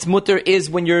time that it's Mutter is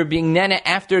when you're being nene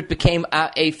after it became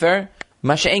Afer.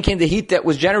 Masha'en came the heat that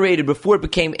was generated before it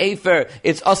became Afer,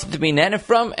 it's also to be nana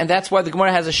from, and that's why the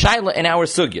Gemara has a shaila in our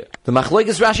sugya. The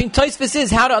Machlokes Rashi and Tosfos is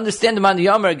how to understand the Man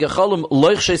Yamar Gecholim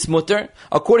Loichshes Mutter.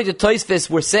 According to Tosfos,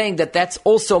 we're saying that that's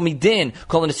also midin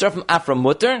Kol Nisrafim Afron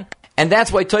Mutter. And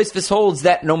that's why Tosfos holds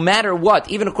that no matter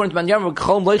what, even according to Man Yamar,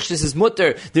 Gecholim Loichshes is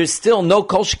mutter, there's still no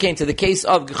kol shekain to the case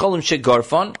of Gecholim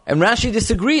Shegarfon. And Rashi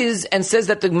disagrees and says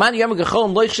that the Man Yamar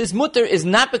Gecholim Loichshes mutter is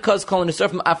not because Kol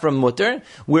Nisrafim Afron mutter.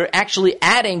 We're actually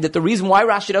adding that the reason why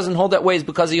Rashi doesn't hold that way is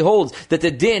because he holds that the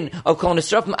din of Kol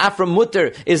Nisrafim Afron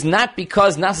mutter is not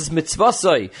because Nasis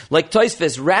Mitzvasai, like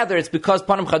Tosfos, rather it's because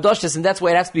Panim Chadoshes, and that's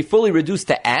why it has to be fully reduced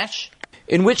to ash.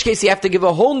 In which case you have to give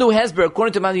a whole new hezber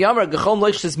according to Man Yamar Gechom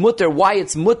Loichshes mutter, why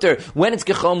it's mutter when it's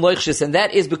Gechom Loichshes, and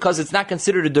that is because it's not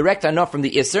considered a direct Hana from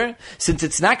the Isser. Since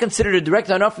it's not considered a direct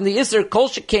Hana from the Isser, Kol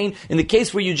Shekain, in the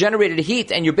case where you generated heat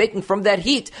and you're baking from that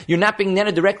heat, you're not being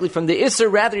nena directly from the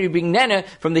Isser, rather you're being nena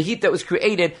from the heat that was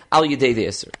created al Yedei the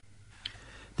Isser.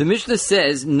 The Mishnah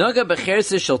says, Naga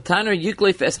b'cherse shel taner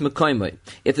yukleif es mekoymoi.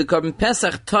 If the Korban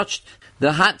Pesach touched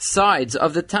the hot sides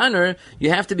of the tanner, you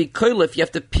have to be koilif, you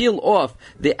have to peel off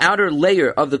the outer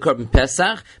layer of the Korban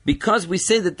Pesach, because we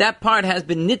say that part has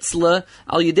been nitzla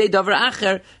al yedei davar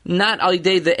acher, not al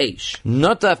yedei the eish.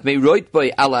 Notaf me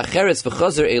roitboy al acheres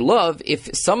v'chazer elov,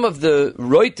 if some of the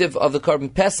roitiv of the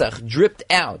Korban Pesach dripped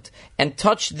out and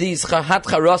touched these chahat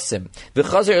charosim,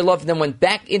 v'chazer elov, then went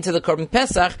back into the Korban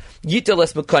Pesach, yitel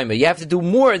es mekayma. You have to do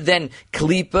more than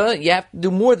klipa, you have to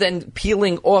do more than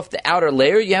peeling off the outer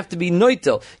layer, you have to be noitel.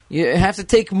 You have to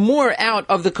take more out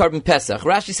of the Korban Pesach.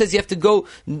 Rashi says you have to go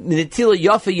netila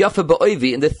yafa yafa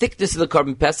ba'oivi, in the thickness of the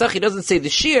Korban Pesach. He doesn't say the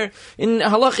shear. In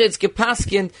halacha it's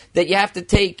gepaskin that you have to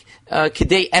take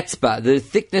kedei etzba, the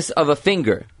thickness of a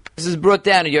finger. This is brought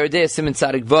down in Yeridei Siman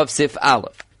Tzadik Vav Sif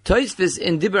Aleph. Tosfos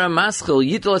in Dibur HaMaschil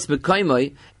Yitolas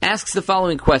Mekaymai asks the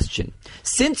following question.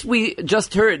 Since we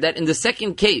just heard that in the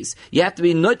second case you have to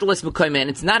be Noitelas Mekaymai and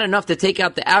it's not enough to take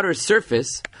out the outer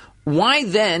surface, why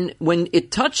then, when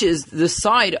it touches the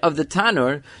side of the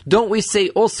tanur, don't we say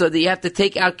also that you have to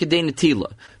take out kedei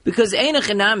netila? Because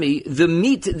einachanami, the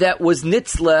meat that was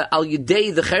nitzla al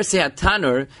yedei the chersei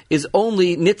tanur is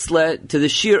only nitzla to the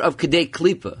shear of kedei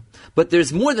klipa. But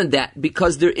there's more than that,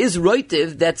 because there is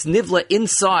roitiv that's nivla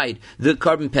inside the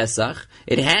Korban Pesach.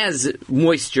 It has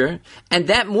moisture, and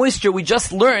that moisture we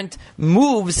just learned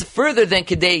moves further than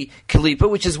kedei klipa,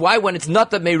 which is why when it's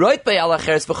not that meroit by al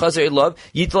acheres v'chazer elov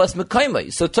yitlas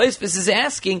mekaymai. So Tosfos is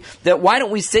asking that why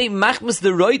don't we say machmas the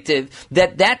roitiv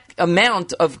that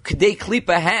amount of kedei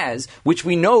klipa has, which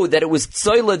we know that it was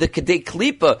tzoila the kedei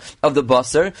klipa of the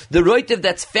basar, the roitiv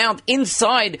that's found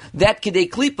inside that kedei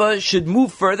klipa should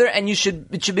move further, and it should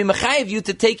be mechayev you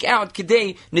to take out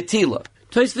kedei netila.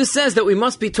 Tosfos says that we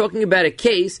must be talking about a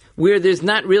case where there's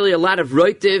not really a lot of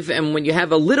roitiv, and when you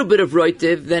have a little bit of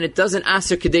roitiv, then it doesn't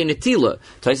aser kedei netila.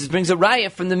 Tosfos brings a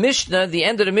raya from the Mishnah. The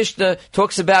end of the Mishnah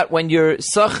talks about when you're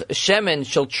sach shemen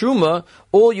shel truma,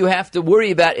 all you have to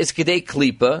worry about is kedei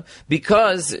klipa,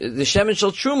 because the shemen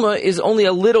shel truma is only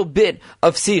a little bit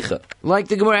of sicha. Like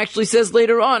the Gemara actually says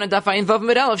later on, in Daf Ayin Vav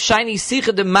Amud Aleph, shiny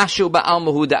sicha de mashu ba'al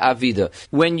mahu da avida.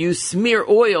 When you smear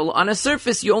oil on a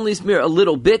surface, you only smear a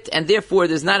little bit, and therefore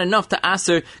there's not enough to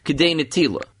aser kedei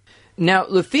netila. Now,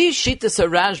 lefi shitas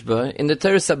Rashba in the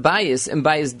Teres Abayis and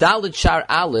by his Daled Shar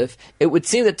Aleph, it would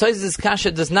seem that Tosfos'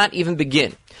 kasha does not even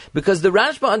begin, because the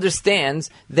Rashba understands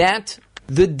that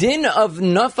the din of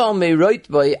nafal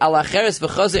meiroitbay al acheres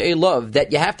v'chazer elov,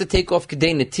 that you have to take off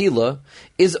kedei netila,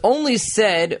 is only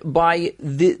said by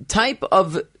the type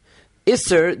of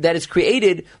Isser that is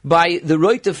created by the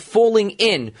right of falling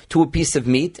in to a piece of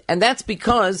meat, and that's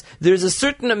because there's a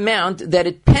certain amount that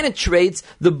it penetrates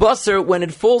the basar when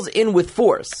it falls in with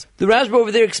force. The Rashba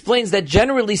over there explains that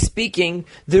generally speaking,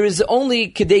 there is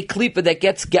only kedei klipa that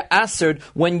gets ge'asered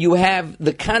when you have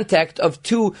the contact of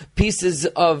two pieces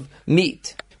of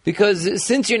meat. Because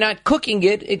since you're not cooking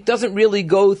it, it doesn't really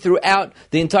go throughout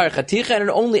the entire chaticha, and it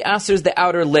only asers the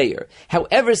outer layer.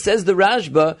 However, says the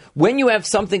Rashba, when you have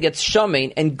something that's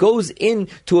shamein and goes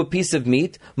into a piece of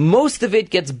meat, most of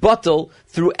it gets bottle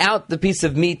throughout the piece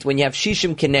of meat when you have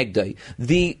shishim kenegdai.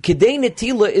 The kedei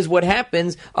netila is what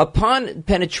happens upon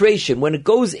penetration. When it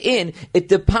goes in, it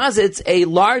deposits a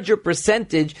larger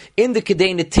percentage in the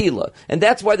kedei netila, and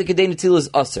that's why the kedei netila is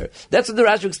aser. That's what the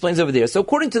Rashba explains over there. So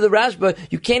according to the Rashba,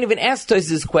 you can't even ask Tosfos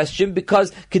this question,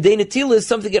 because kedei netila is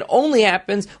something that only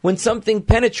happens when something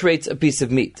penetrates a piece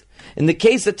of meat. In the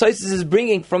case that Tosfos is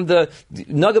bringing from the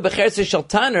Naga Becherse Shel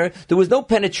Taner, there was no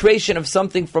penetration of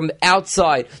something from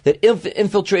outside that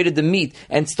infiltrated the meat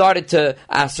and started to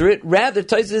aser it. Rather,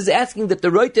 Tosfos is asking that the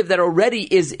roitiv that already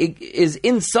is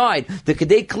inside the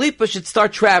kedei klipa should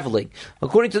start traveling.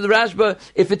 According to the Rashba,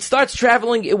 if it starts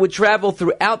traveling, it would travel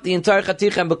throughout the entire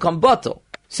chaticha and become bottle.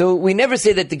 So we never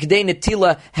say that the kedei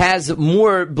netila has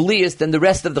more blias than the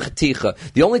rest of the chaticha.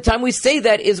 The only time we say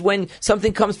that is when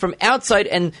something comes from outside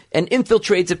and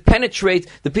infiltrates, it penetrates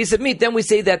the piece of meat. Then we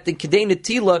say that the kedei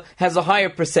netila has a higher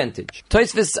percentage.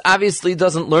 Tosfos obviously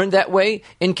doesn't learn that way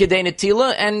in kedei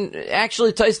netila, and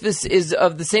actually Tosfos is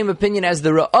of the same opinion as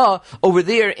the Ra'ah over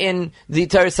there in the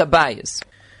Teres Abayis.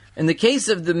 In the case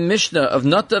of the Mishnah of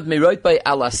Notav Meroit by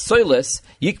Ala Soilis,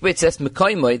 Yikbetz Es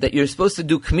Mekoimoy, that you're supposed to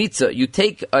do kmitza, you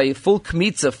take a full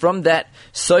kmitza from that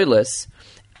Soilis.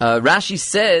 Rashi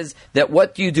says that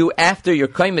what do you do after your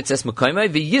koimitz es mekoimoy?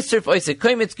 V'yisrif oisei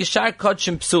koimitz gishar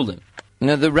kodshim psulim.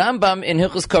 Now the Rambam in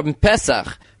Hilchos Korban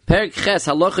Pesach, Perik Ches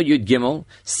Halacha Yud Gimel,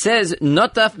 says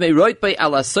Notaf Meroit by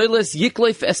Ala Soilis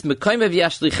Yikleif Es Mekoimoy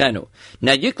V'yashlichenu.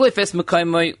 Now Yikleif Es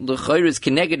Mekoimoy l'chayr is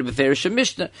connected to Beferish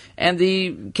Mishnah, and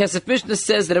the Kesef Mishnah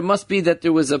says that it must be that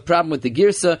there was a problem with the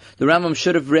Girsa. The Rambam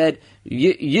should have read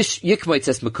Yikmoitz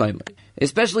Es Mekoimoy.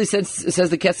 Especially since it says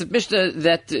the Kesef Mishnah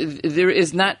that there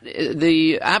is not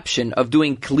the option of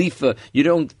doing klifa. You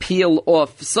don't peel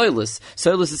off soilus.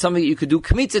 Soilus is something that you could do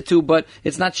kmitza to, but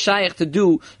it's not shaykh to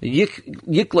do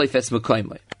yikloif es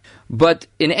mekoymai. But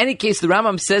in any case, the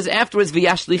Rambam says afterwards,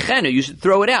 v'yashlichenu, you should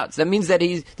throw it out. So that means that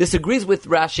he disagrees with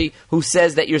Rashi, who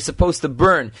says that you're supposed to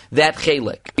burn that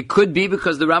chelik. It could be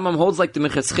because the Rambam holds like the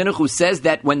Minchas Chinuch, who says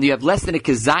that when you have less than a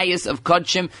kezayis of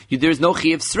kodshim, there's no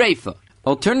chiyuv sreifa.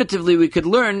 Alternatively, we could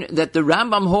learn that the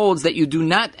Rambam holds that you do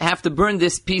not have to burn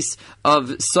this piece of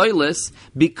soilus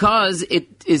because it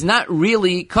is not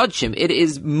really kodshim. It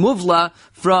is muvla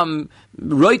from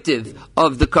roitiv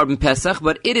of the Korban Pesach,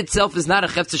 but it itself is not a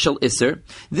chefza shel iser.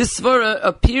 This svara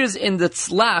appears in the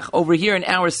tzlach over here in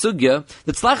our sugya.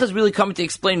 The tzlach is really coming to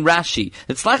explain Rashi.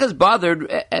 The tzlach is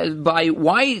bothered by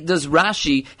why does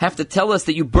Rashi have to tell us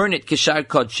that you burn it kishar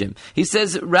kodshim. He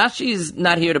says Rashi is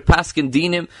not here to paskin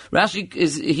dinim. Rashi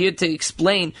is here to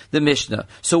explain the Mishnah.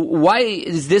 So why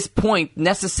is this point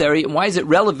necessary and why is it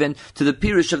relevant to the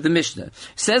pirush of the Mishnah?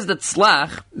 Says the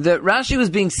tzlach that Rashi was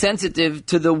being sensitive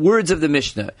to the words of the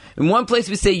Mishnah. In one place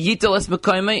we say yitel es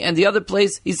mekoymai, and the other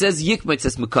place he says yikmitz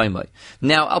es mekoymai.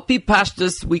 Now, al pi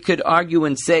pashtus, we could argue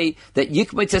and say that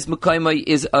yikmitz es mekoymai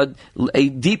is a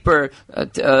deeper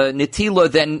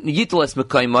netila than yitel es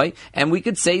mekoymai, and we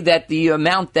could say that the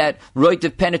amount that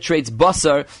roitiv penetrates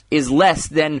basar is less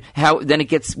than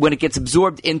when it gets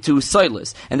absorbed into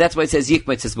soilus, and that's why it says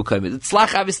yikmitz es mekoymai. The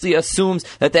tzlach obviously assumes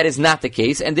that is not the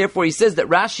case, and therefore he says that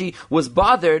Rashi was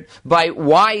bothered by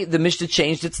why the Mishnah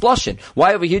changed its lashon.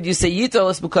 Why over here do you say yitel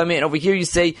es mekoymai and over here you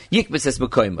say yikmitz es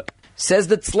mekoymai? Says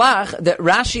the tzlach that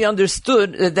Rashi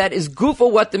understood that is gufa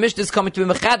what the Mishnah is coming to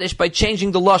be mechadish by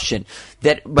changing the lashon.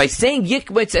 That by saying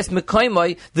yikmitz es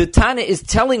mekoymai, the Tana is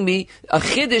telling me a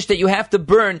chiddush that you have to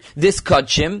burn this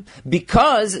kodshim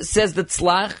because, says the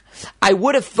tzlach, I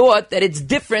would have thought that it's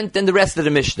different than the rest of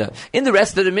the Mishnah. In the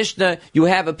rest of the Mishnah, you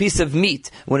have a piece of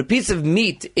meat. When a piece of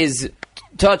meat is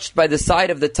touched by the side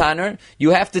of the tanner, you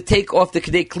have to take off the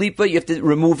kedei klipa, you have to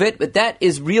remove it, but that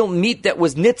is real meat that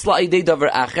was nitzla idei davar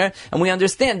acher, and we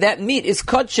understand that meat is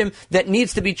kodshim that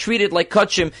needs to be treated like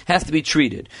kodshim has to be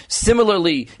treated.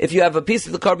 Similarly, if you have a piece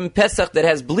of the Korban Pesach that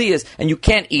has blias and you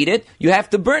can't eat it, you have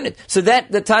to burn it. So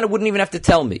that the tanner wouldn't even have to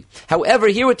tell me. However,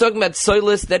 here we're talking about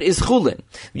soilus that is chulin.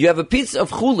 You have a piece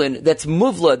of chulin that's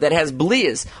muvla, that has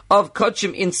blias of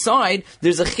kodshim inside,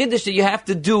 there's a chiddush that you have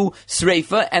to do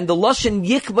sreifa, and the lashon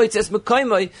yikmitz es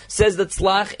mekoymai says that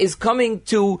tzlach is coming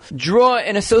to draw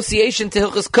an association to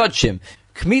hilchos kodshim.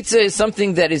 Kmitza is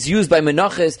something that is used by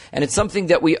menachas, and it's something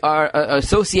that we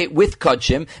associate with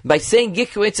kodshim. By saying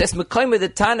yikmitz es mekoymai, the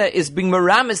Tana is being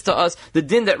meramis to us the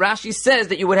din that Rashi says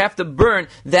that you would have to burn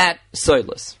that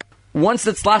soilus. Once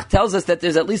the tzlach tells us that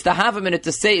there's at least a half a minute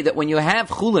to say that when you have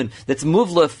chulin that's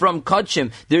muvla from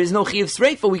kodshim, there is no chiyuv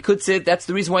sreifa, we could say that's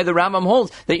the reason why the Rambam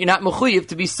holds that you're not mechuyev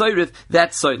to be soiriv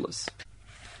that soilus.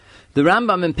 The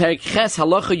Rambam in Perik Ches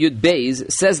Halacha Yud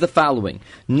Beis says the following: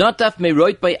 Notaf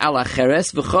meroit by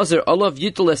alacheres v'chazer olav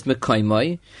yuteles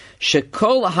mekoymai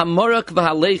shekol hamorak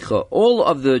v'halecha, all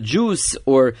of the juice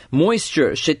or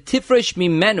moisture shetifresh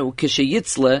mimenu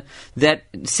kisheyitzle, that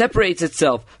separates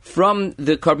itself from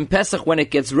the Korban Pesach when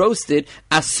it gets roasted,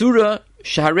 asura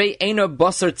Shaharei Eino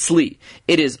Basar Tzli.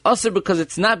 It is Asr because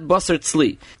it's not Basar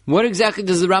Tzli. What exactly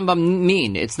does the Rambam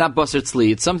mean? It's not Basar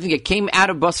Tzli. It's something that came out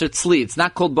of Basar Tzli. It's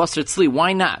not called Basar Tzli.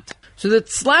 Why not? So the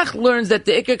tzlach learns that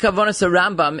the Iker Kavanas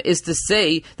Rambam is to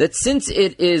say that since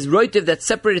it is roitiv that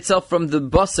separates itself from the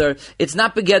basar, it's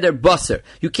not begeder basar.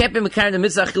 You can't be mekarin the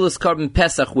mitzvah achilas Korban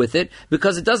Pesach with it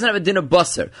because it doesn't have a din of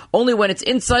basar. Only when it's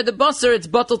inside the basar, it's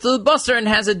batal to the basar and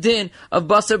has a din of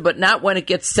basar, but not when it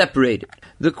gets separated.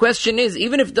 The question is,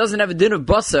 even if it doesn't have a din of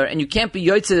basar and you can't be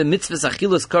yotzei the mitzvah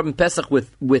achilas Korban Pesach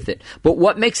with it, but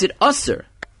what makes it asr?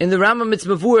 In the Rambam it's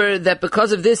mavur that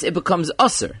because of this it becomes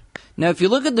asr. Now, if you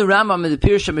look at the Rambam in the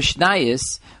Pirush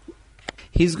HaMishnayos,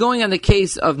 he's going on the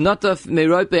case of Notaf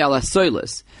Meroipe ala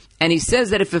Soilus. And he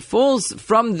says that if it falls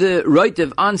from the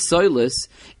roitiv on soilus,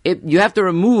 you have to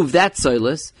remove that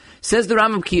soilus. Says the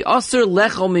Rambam, Ki Osir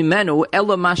Lecho Mimenu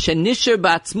Elo Mashenisher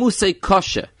Ba'atzmusei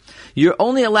Kosher. You're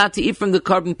only allowed to eat from the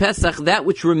Korban Pesach that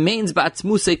which remains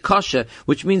ba'atzmusei kosher,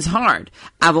 which means hard.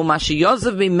 Avol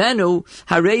mashiyozav mimenu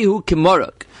harehu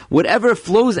kimorok. Whatever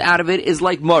flows out of it is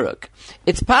like morok.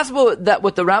 It's possible that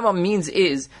what the Rambam means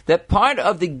is that part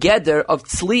of the geder of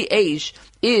tzli eish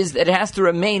is that it has to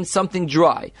remain something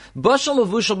dry. Bashal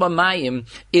mavushal b'mayim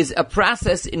is a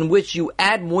process in which you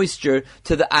add moisture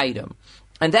to the item.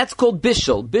 And that's called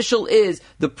bishul. Bishul is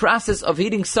the process of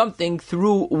heating something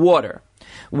through water.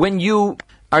 When you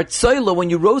Artsoila, when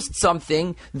you roast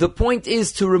something, the point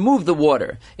is to remove the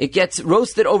water. It gets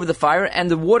roasted over the fire and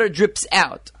the water drips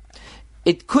out.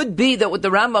 It could be that what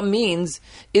the Rambam means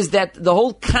is that the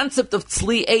whole concept of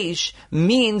tzli eish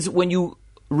means when you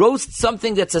roast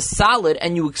something that's a solid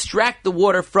and you extract the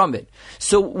water from it.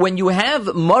 So when you have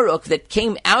maruk that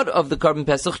came out of the Korban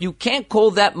Pesach, you can't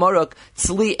call that maruk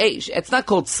tzli eish. It's not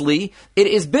called tzli, it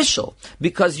is bishul,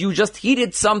 because you just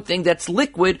heated something that's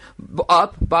liquid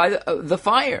up by the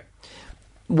fire.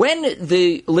 When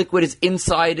the liquid is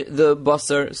inside the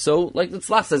basar, so like the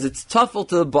tzlach says, it's tuffle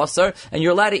to the basar, and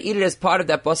you're allowed to eat it as part of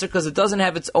that basar because it doesn't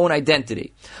have its own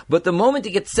identity. But the moment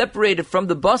it gets separated from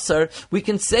the basar, we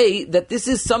can say that this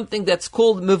is something that's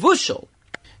called mevushal,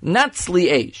 not tzli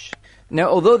eish. Now,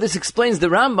 although this explains the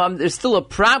Rambam, there's still a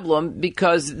problem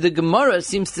because the Gemara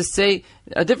seems to say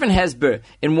a different hesber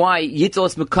in why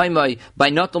Yitolos Mekaymai by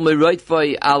Natal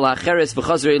Meroitfai ala Cheres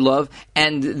v'Chazrei Love,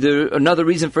 and another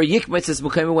reason for Yikmitz is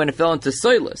Mekaymai when it fell into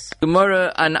Soilus.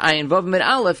 Gemara on Ayin Vav Med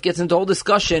Aleph gets into a whole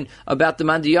discussion about the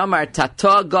Mandiyamar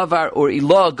Tata Gavar or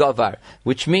Ilah Gavar,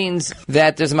 which means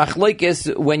that there's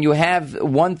Machlokes when you have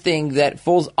one thing that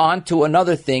falls onto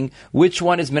another thing, which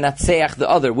one is Menatseach the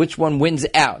other, which one wins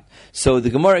out. So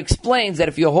the Gemara explains that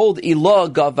if you hold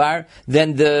Ilah Gavar,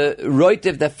 then the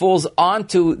roitiv that falls onto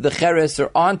the cheres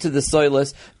or onto the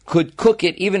soilus could cook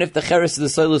it even if the cheres of the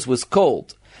soilus was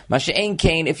cold. Masha'en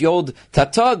Kain, if you hold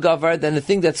Tata Gavar, then the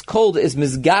thing that's cold is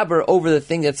Mizgaber over the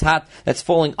thing that's hot that's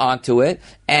falling onto it,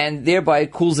 and thereby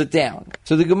it cools it down.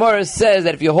 So the Gemara says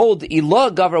that if you hold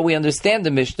Ilah Gavar, we understand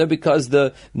the Mishnah because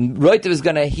the roitiv is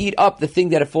going to heat up the thing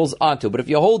that it falls onto. But if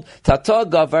you hold Tata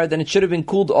Gavar, then it should have been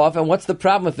cooled off, and what's the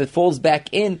problem if it falls back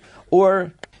in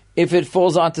or if it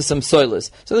falls onto some soilus?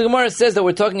 So the Gemara says that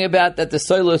we're talking about that the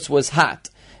soilus was hot.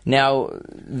 Now,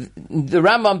 the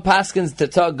Rambam paskins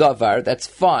Tata Gavar, that's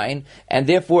fine, and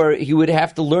therefore he would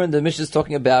have to learn the Mishnah is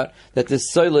talking about that the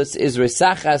soilus is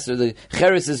resachas or the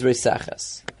cheres is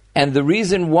resachas. And the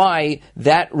reason why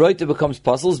that roita becomes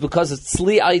puzzle is because it's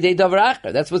tzli alidei davar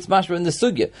acher. That's what's mashma in the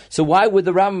sugya. So why would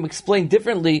the Rambam explain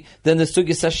differently than the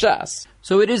sugya sashas?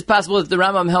 So it is possible that the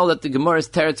Rambam held that the Gemara's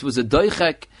teretz was a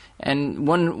doichek, and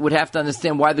one would have to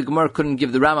understand why the Gemara couldn't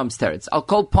give the Rambam's teretz. I'll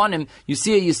call upon him. You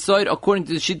see a yisoid according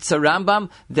to the Shitza Rambam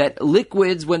that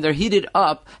liquids, when they're heated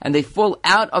up and they fall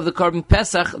out of the Korban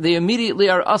Pesach, they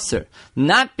immediately are usher.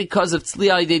 Not because of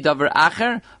tzli alidei davar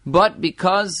acher, but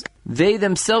because they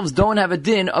themselves don't have a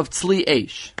din of tzli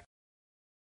eish.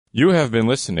 You have been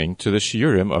listening to the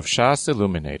Shiurim of Shas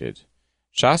Illuminated.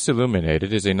 Shas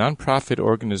Illuminated is a non-profit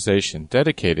organization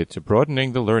dedicated to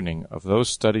broadening the learning of those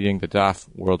studying the Daf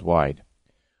worldwide.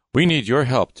 We need your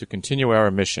help to continue our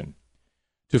mission.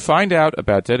 To find out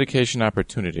about dedication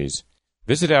opportunities,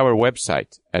 visit our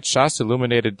website at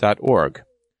shasilluminated.org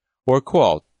or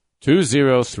call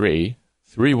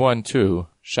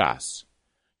 203-312-SHAS.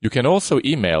 You can also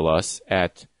email us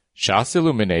at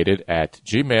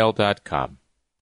shasilluminated@gmail.com.